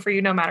take time for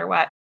you no matter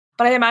what.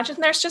 But I imagine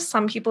there's just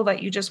some people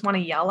that you just want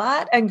to yell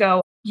at and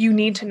go, you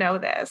need to know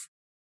this.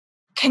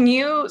 Can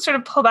you sort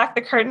of pull back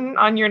the curtain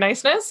on your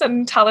niceness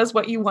and tell us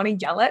what you want to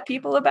yell at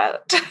people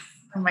about?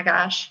 Oh my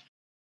gosh.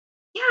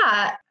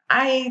 Yeah,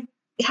 I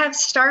have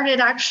started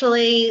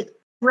actually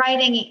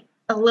writing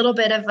a little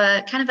bit of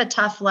a kind of a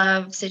tough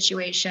love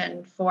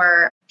situation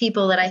for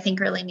people that I think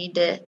really need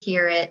to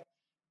hear it.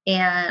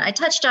 And I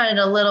touched on it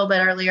a little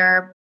bit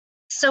earlier.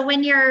 So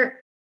when you're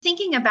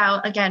thinking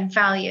about, again,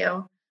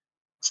 value,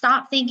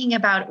 stop thinking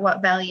about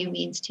what value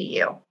means to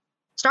you.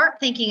 Start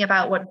thinking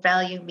about what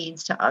value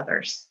means to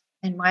others.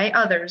 And by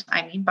others,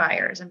 I mean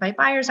buyers. And by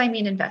buyers, I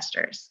mean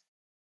investors.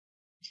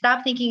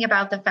 Stop thinking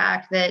about the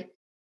fact that,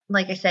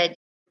 like I said,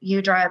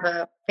 you drive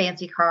a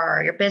fancy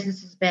car, your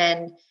business has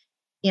been,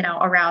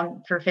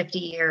 around for 50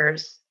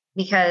 years.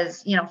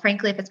 Because,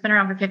 frankly, if it's been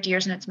around for 50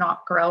 years and it's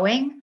not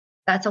growing,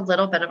 that's a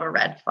little bit of a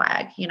red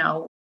flag,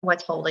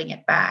 what's holding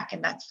it back.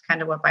 And that's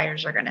kind of what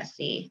buyers are going to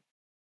see.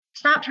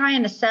 Stop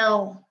trying to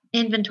sell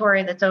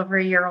inventory that's over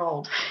a year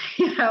old.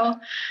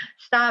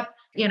 Stop,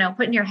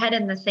 putting your head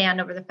in the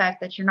sand over the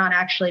fact that you're not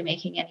actually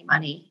making any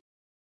money.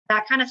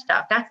 That kind of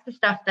stuff. That's the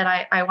stuff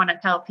that I want to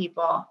tell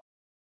people.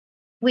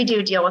 We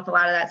do deal with a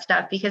lot of that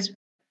stuff because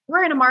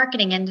we're in a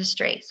marketing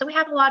industry. So we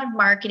have a lot of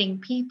marketing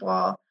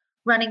people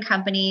running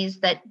companies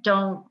that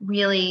don't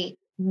really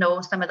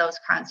know some of those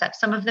concepts.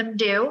 Some of them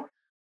do,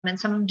 and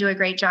some of them do a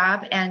great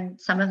job. And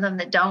some of them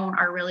that don't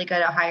are really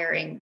good at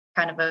hiring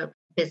kind of a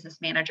business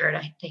manager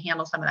to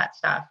handle some of that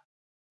stuff.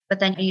 But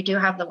then you do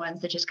have the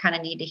ones that just kind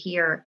of need to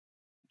hear,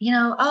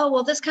 oh,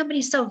 well, this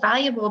company's so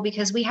valuable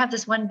because we have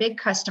this one big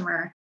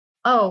customer.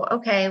 Oh,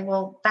 okay,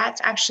 well,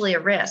 that's actually a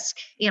risk,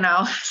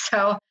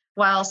 So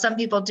while some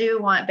people do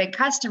want big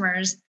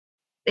customers,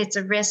 it's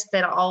a risk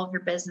that all of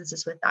your business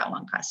is with that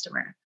one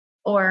customer.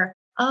 Or,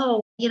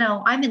 oh,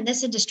 I'm in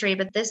this industry,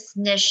 but this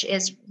niche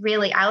is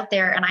really out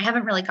there and I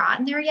haven't really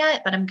gotten there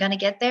yet, but I'm going to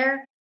get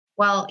there.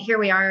 Well, here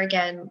we are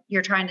again.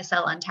 You're trying to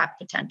sell untapped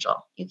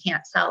potential. You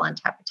can't sell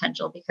untapped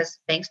potential because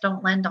banks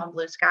don't lend on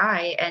blue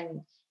sky,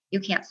 and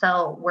you can't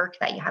sell work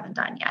that you haven't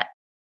done yet.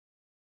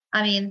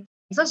 I mean,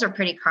 those are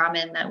pretty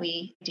common that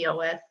we deal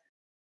with.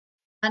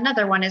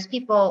 Another one is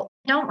people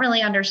don't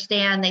really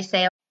understand. They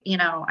say,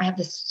 I have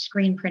this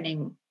screen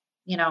printing,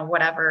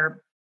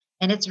 whatever,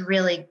 and it's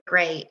really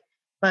great,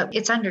 but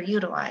it's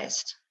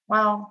underutilized.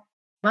 Well,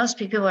 most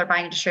people are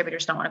buying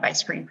distributors don't want to buy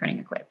screen printing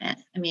equipment.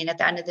 I mean, at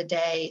the end of the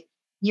day,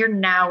 you're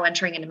now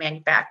entering into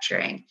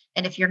manufacturing.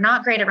 And if you're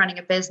not great at running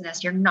a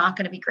business, you're not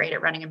going to be great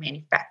at running a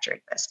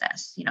manufacturing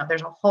business.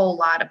 There's a whole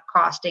lot of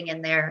costing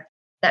in there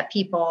that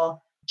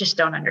people just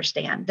don't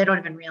understand. They don't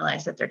even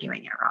realize that they're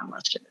doing it wrong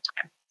most of the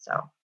time.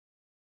 So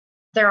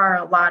there are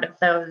a lot of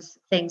those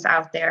things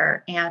out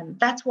there. And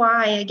that's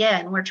why,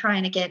 again, we're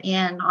trying to get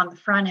in on the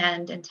front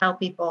end and tell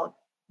people,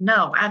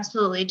 no,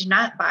 absolutely do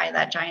not buy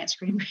that giant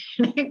screen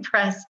printing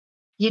press.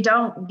 You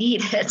don't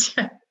need it.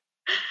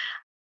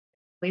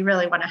 We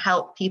really want to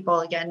help people,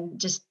 again,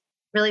 just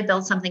really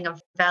build something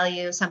of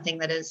value, something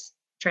that is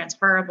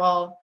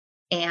transferable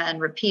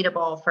and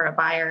repeatable for a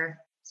buyer.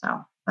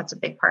 So that's a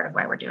big part of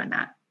why we're doing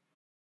that.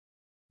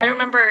 I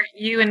remember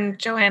you and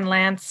Joanne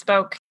Lance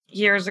spoke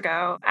years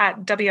ago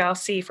at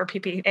WLC for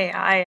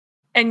PPAI,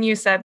 and you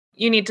said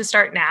you need to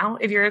start now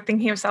if you're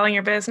thinking of selling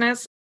your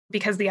business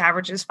because the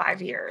average is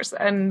 5 years.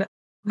 And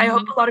I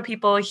hope a lot of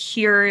people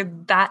hear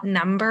that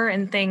number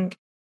and think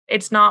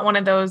it's not one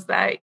of those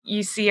that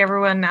you see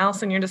everyone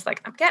else and you're just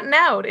like, I'm getting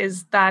out.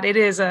 Is that it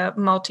is a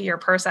multi-year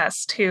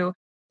process to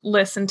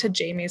listen to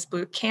Jamie's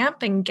boot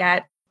camp and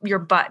get your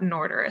butt in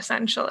order,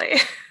 essentially.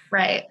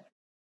 Right.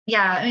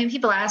 Yeah. I mean,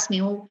 people ask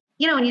me, well,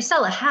 when you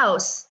sell a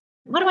house,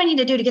 what do I need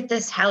to do to get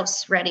this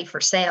house ready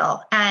for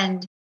sale?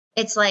 And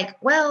it's like,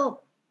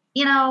 well,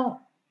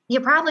 you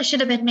probably should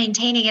have been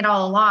maintaining it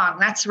all along.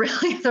 That's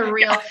really the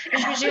real,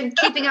 you're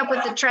keeping up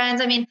with the trends.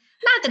 I mean,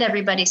 not that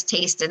everybody's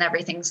taste and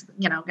everything's,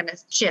 going to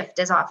shift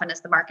as often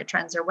as the market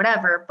trends or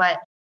whatever. But,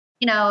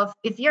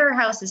 if your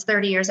house is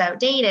 30 years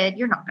outdated,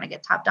 you're not going to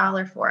get top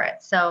dollar for it.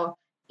 So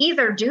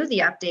either do the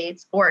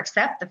updates or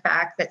accept the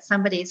fact that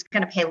somebody's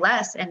going to pay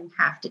less and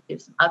have to do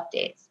some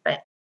updates.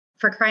 But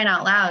for crying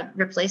out loud,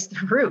 replace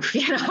the roof.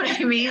 You know what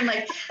I mean?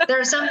 Like there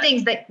are some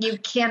things that you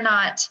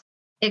cannot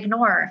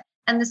ignore.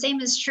 And the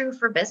same is true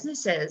for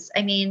businesses.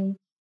 I mean,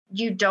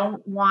 you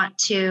don't want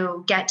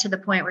to get to the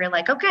point where you're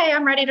like, okay,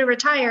 I'm ready to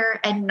retire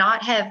and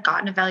not have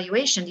gotten a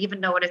valuation to even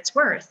know what it's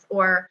worth,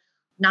 or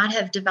not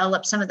have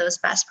developed some of those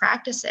best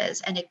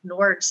practices and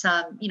ignored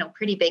some,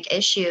 pretty big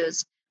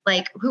issues.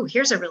 Like,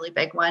 here's a really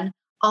big one.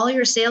 All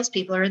your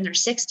salespeople are in their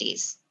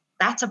 60s.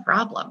 That's a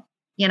problem.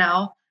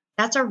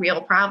 That's a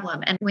real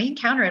problem. And we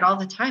encounter it all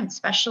the time,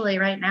 especially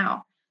right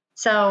now.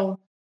 So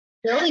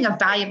building a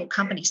valuable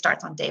company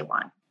starts on day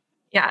one.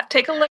 Yeah,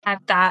 take a look at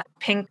that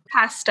pink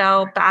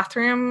pastel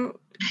bathroom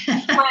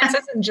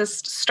appliances and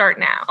just start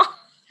now.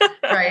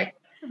 Right.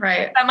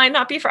 That might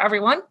not be for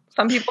everyone.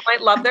 Some people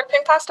might love their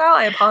pink pastel.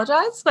 I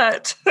apologize,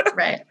 but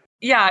right.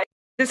 Yeah,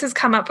 this has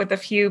come up with a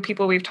few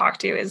people we've talked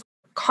to is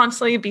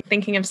constantly be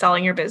thinking of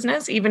selling your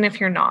business, even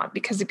if you're not,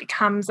 because it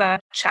becomes a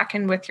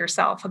check-in with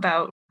yourself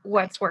about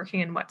what's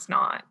working and what's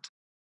not.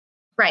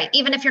 Right.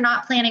 Even if you're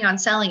not planning on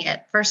selling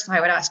it, first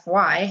I would ask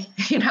why,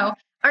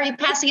 are you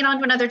passing it on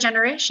to another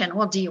generation?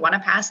 Well, do you want to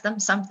pass them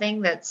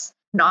something that's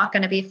not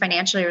going to be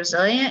financially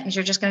resilient? Because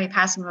you're just going to be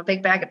passing them a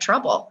big bag of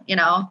trouble. You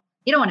don't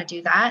want to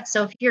do that.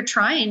 So if you're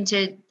trying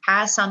to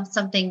pass on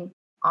something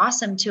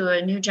awesome to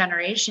a new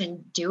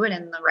generation, do it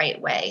in the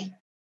right way.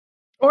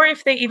 Or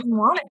if they even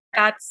want it.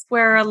 That's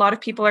where a lot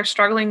of people are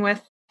struggling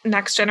with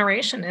next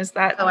generation, is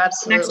that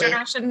next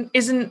generation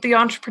isn't the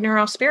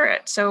entrepreneurial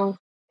spirit. So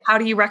how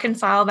do you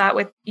reconcile that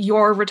with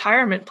your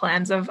retirement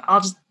plans of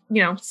I'll just,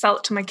 sell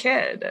it to my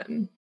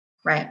kid?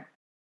 Right.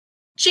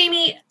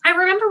 Jamie, I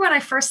remember when I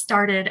first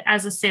started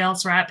as a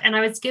sales rep and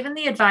I was given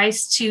the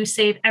advice to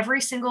save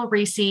every single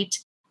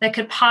receipt that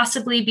could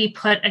possibly be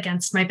put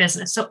against my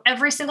business. So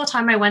every single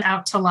time I went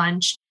out to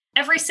lunch,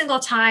 every single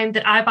time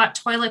that I bought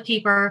toilet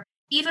paper,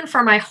 even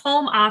for my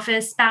home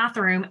office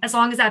bathroom, as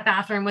long as that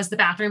bathroom was the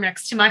bathroom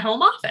next to my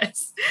home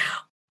office.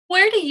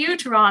 Where do you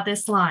draw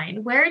this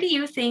line? Where do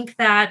you think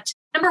that,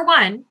 number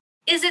one,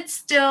 is it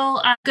still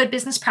a good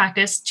business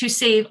practice to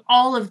save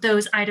all of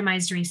those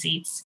itemized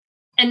receipts?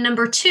 And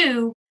number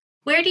two,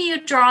 where do you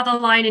draw the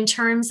line in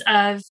terms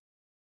of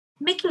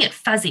making it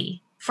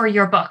fuzzy for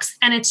your books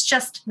and it's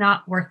just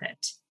not worth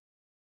it?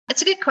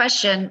 It's a good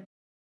question.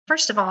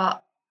 First of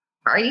all,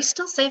 are you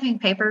still saving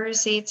paper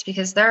receipts?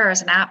 Because there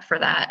is an app for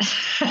that.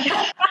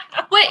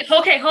 Wait,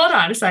 okay, hold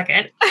on a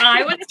second.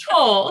 I was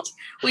told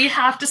we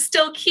have to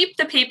still keep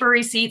the paper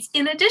receipts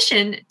in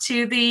addition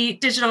to the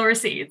digital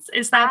receipts.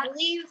 Is that? I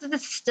believe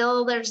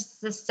there's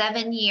the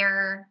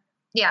 7-year.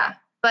 Yeah.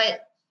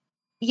 But,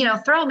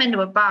 throw them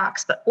into a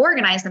box, but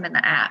organize them in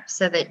the app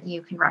so that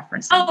you can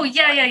reference them. Oh,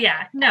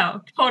 yeah.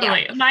 No,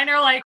 totally. Yeah. Mine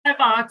are like a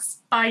box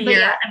by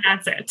year and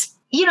that's it.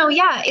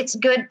 It's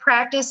good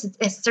practice.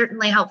 It's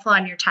certainly helpful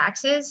on your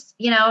taxes,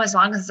 as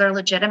long as they're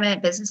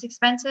legitimate business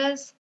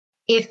expenses.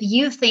 if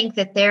you think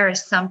that there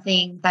is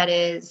something that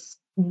is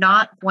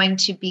not going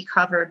to be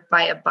covered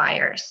by a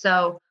buyer.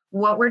 So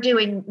what we're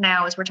doing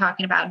now is we're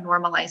talking about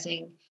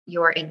normalizing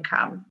your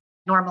income.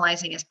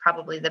 Normalizing is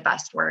probably the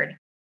best word.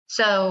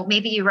 So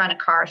maybe you run a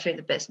car through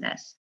the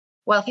business.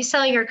 Well, if you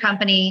sell your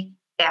company,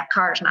 that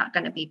car is not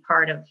going to be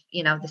part of,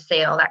 the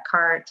sale. That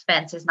car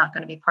expense is not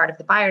going to be part of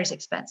the buyer's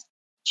expense.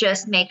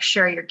 Just make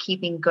sure you're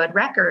keeping good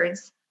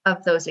records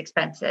of those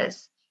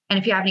expenses. And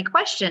if you have any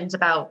questions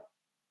about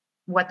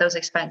what those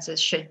expenses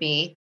should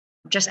be,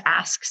 just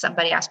ask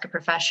somebody, ask a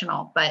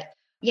professional. But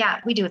yeah,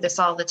 we do this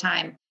all the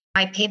time.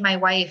 I paid my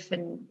wife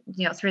and,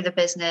 through the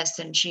business,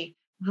 and she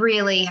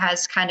really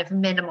has kind of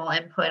minimal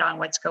input on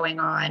what's going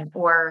on.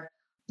 Or,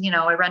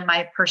 I run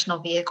my personal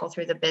vehicle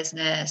through the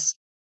business.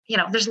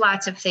 There's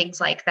lots of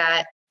things like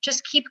that.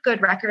 Just keep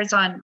good records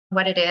on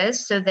what it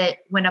is so that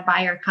when a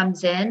buyer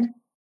comes in,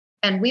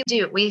 and we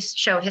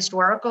show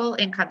historical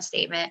income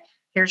statement.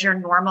 Here's your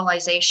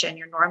normalization,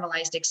 your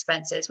normalized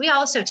expenses. We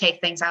also take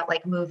things out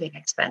like moving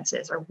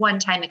expenses or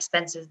one-time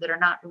expenses that are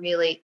not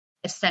really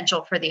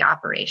essential for the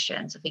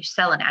operations. If you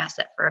sell an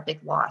asset for a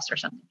big loss or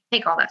something,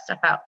 take all that stuff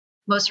out.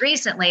 Most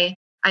recently,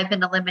 I've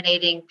been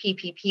eliminating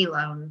PPP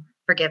loan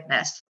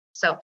forgiveness.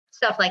 So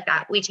stuff like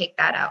that, we take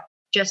that out.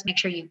 Just make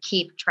sure you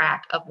keep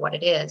track of what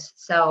it is.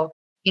 So,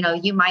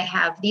 you might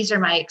have, these are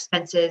my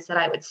expenses that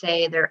I would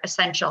say they're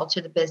essential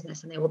to the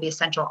business and they will be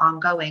essential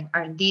ongoing.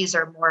 And these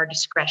are more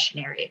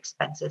discretionary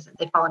expenses and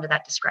they fall into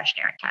that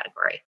discretionary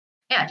category.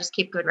 Yeah, just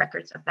keep good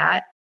records of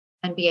that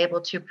and be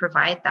able to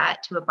provide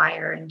that to a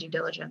buyer in due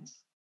diligence.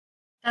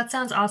 That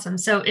sounds awesome.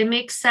 So it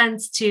makes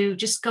sense to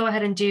just go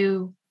ahead and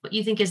do what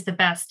you think is the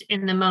best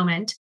in the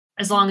moment,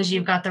 as long as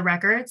you've got the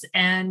records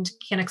and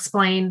can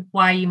explain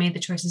why you made the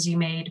choices you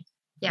made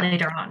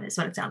later on, is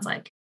what it sounds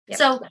like. Yep.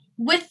 So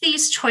with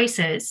these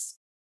choices,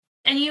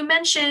 and you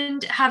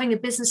mentioned having a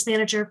business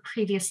manager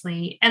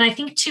previously, and I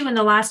think too, in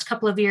the last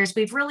couple of years,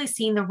 we've really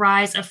seen the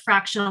rise of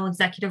fractional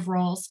executive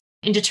roles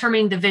in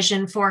determining the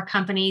vision for a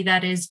company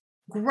that is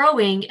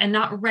growing and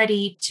not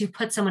ready to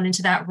put someone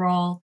into that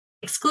role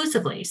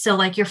exclusively. So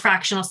like your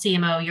fractional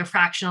CMO, your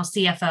fractional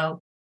CFO,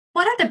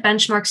 what are the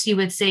benchmarks you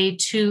would say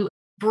to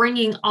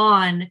bringing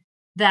on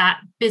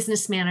that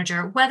business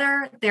manager,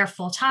 whether they're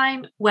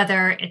full-time,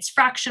 whether it's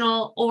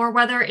fractional, or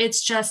whether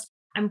it's just,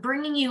 I'm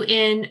bringing you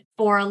in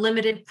for a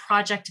limited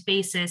project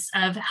basis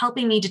of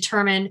helping me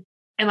determine,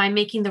 am I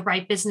making the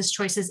right business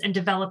choices and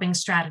developing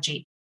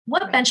strategy?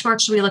 What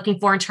benchmarks are we looking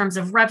for in terms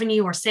of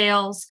revenue or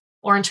sales,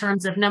 or in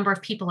terms of number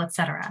of people, et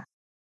cetera?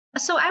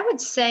 So I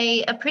would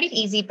say a pretty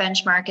easy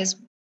benchmark is,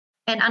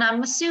 and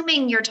I'm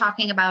assuming you're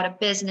talking about a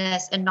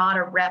business and not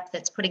a rep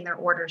that's putting their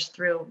orders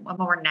through a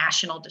more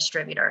national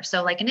distributor.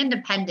 So like an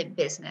independent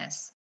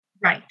business,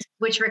 right?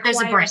 Which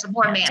requires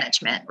more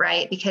management,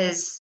 right?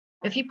 Because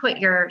if you put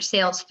your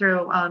sales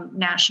through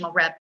national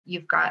rep,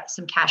 you've got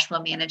some cash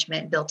flow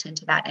management built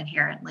into that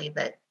inherently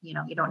that,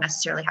 you don't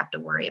necessarily have to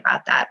worry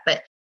about that.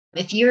 But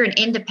if you're an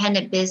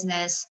independent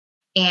business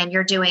and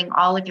you're doing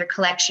all of your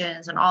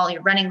collections and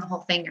you're running the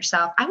whole thing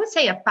yourself, I would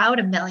say about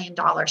 $1 million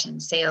in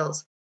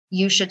sales,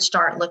 you should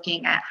start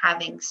looking at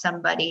having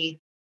somebody,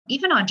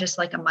 even on just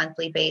like a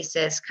monthly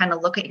basis, kind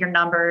of look at your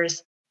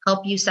numbers,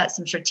 help you set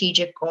some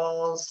strategic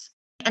goals.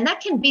 And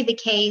that can be the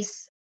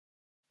case.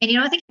 And,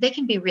 I think they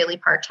can be really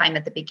part-time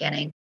at the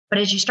beginning. But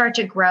as you start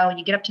to grow and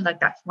you get up to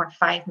like that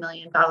 $5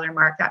 million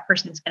mark, that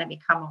person is going to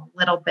become a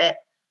little bit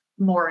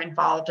more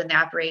involved in the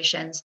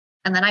operations.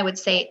 And then I would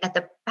say at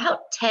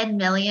about 10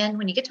 million,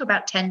 when you get to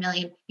about 10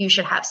 million, you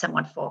should have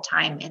someone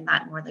full-time in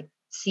that more like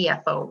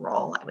CFO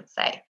role, I would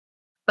say.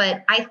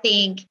 But I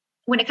think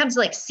when it comes to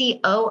like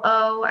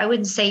COO, I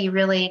wouldn't say you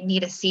really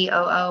need a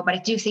COO, but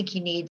I do think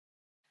you need,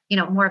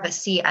 more of a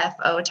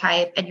CFO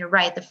type. And you're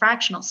right, the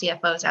fractional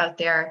CFOs out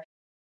there,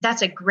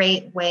 that's a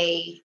great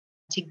way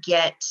to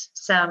get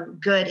some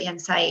good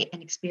insight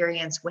and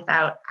experience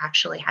without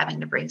actually having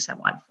to bring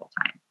someone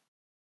full-time.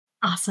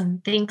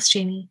 Awesome. Thanks,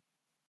 Jamie.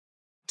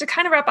 To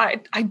kind of wrap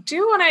up, I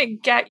do want to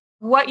get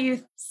what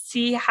you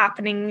see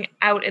happening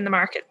out in the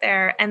market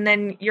there, and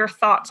then your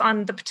thoughts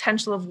on the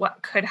potential of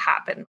what could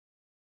happen.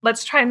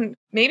 Let's try and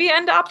maybe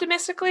end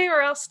optimistically,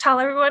 or else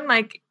tell everyone,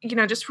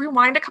 just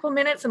rewind a couple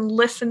minutes and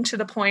listen to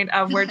the point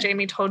of where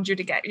Jamie told you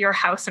to get your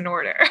house in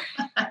order.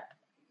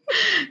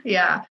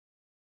 Yeah.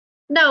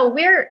 No,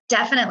 we're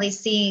definitely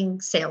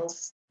seeing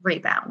sales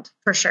rebound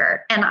for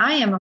sure. And I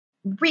am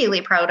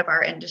really proud of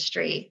our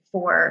industry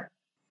for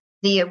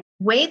the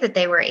way that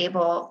they were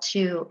able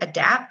to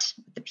adapt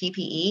the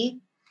PPE.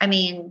 I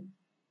mean,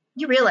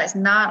 you realize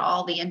not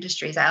all the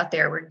industries out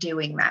there were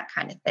doing that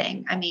kind of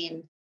thing. I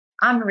mean,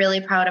 I'm really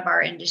proud of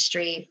our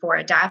industry for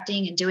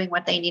adapting and doing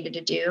what they needed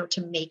to do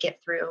to make it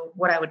through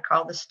what I would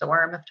call the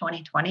storm of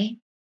 2020.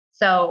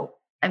 So,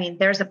 I mean,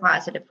 there's a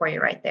positive for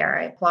you right there.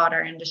 I applaud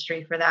our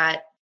industry for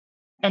that.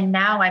 And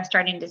now I'm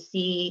starting to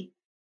see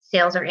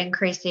sales are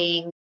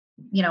increasing,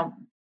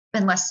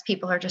 unless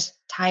people are just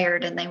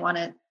tired and they want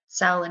to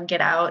sell and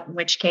get out, in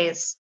which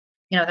case,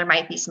 there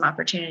might be some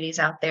opportunities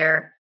out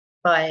there,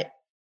 but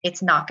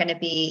it's not going to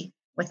be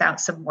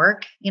without some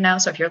work,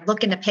 So if you're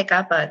looking to pick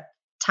up a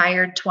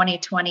tired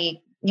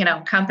 2020,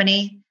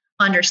 company,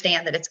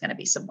 understand that it's going to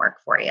be some work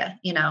for you,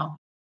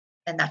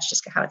 and that's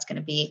just how it's going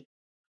to be.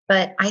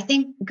 But I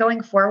think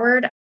going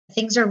forward,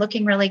 things are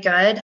looking really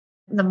good.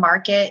 The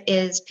market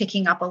is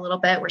picking up a little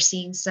bit. We're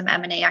seeing some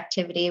M&A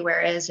activity,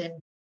 whereas in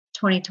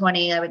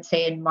 2020, I would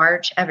say in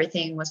March,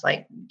 everything was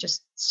like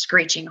just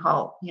screeching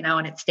halt,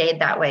 and it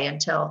stayed that way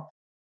until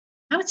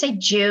I would say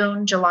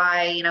June,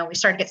 July, we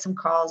started to get some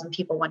calls and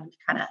people wanted to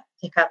kind of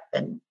pick up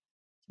and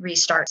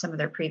restart some of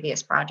their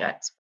previous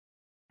projects.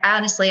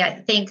 Honestly, I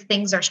think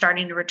things are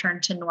starting to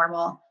return to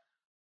normal.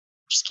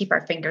 Just keep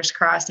our fingers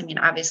crossed. I mean,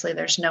 obviously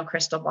there's no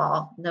crystal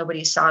ball.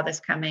 Nobody saw this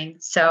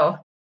coming.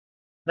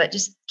 But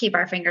just keep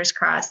our fingers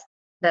crossed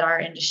that our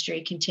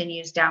industry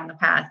continues down the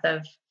path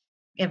of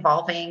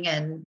evolving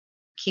and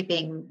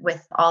keeping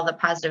with all the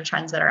positive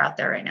trends that are out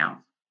there right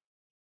now.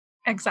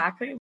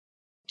 Exactly.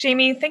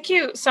 Jamie, thank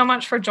you so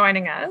much for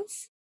joining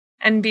us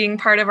and being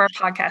part of our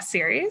podcast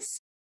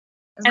series.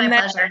 It was my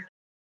pleasure.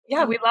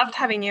 Yeah, we loved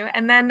having you.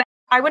 And then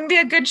I wouldn't be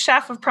a good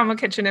chef of Promo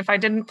Kitchen if I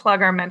didn't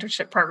plug our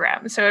mentorship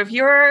program. So if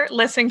you're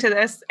listening to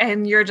this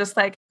and you're just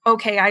like,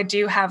 okay, I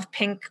do have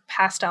pink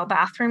pastel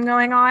bathroom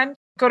going on,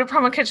 go to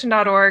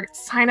promokitchen.org,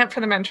 sign up for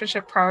the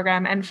mentorship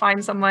program and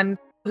find someone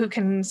who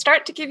can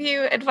start to give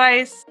you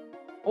advice.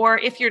 Or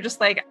if you're just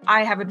like,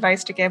 I have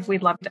advice to give,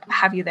 we'd love to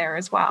have you there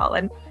as well.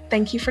 And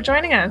thank you for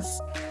joining us.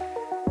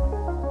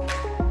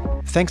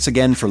 Thanks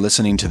again for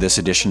listening to this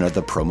edition of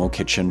the Promo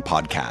Kitchen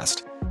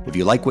podcast. If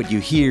you like what you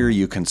hear,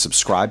 you can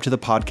subscribe to the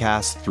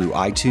podcast through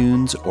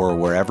iTunes or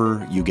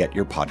wherever you get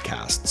your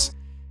podcasts.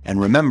 And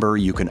remember,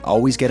 you can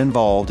always get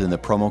involved in the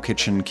Promo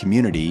Kitchen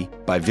community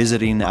by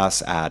visiting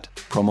us at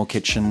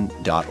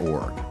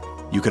promokitchen.org.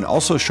 You can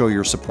also show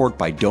your support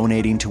by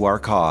donating to our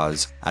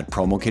cause at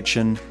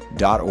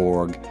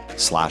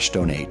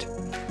promokitchen.org/donate.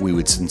 We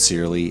would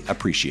sincerely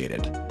appreciate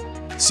it.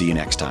 See you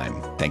next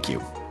time. Thank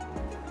you.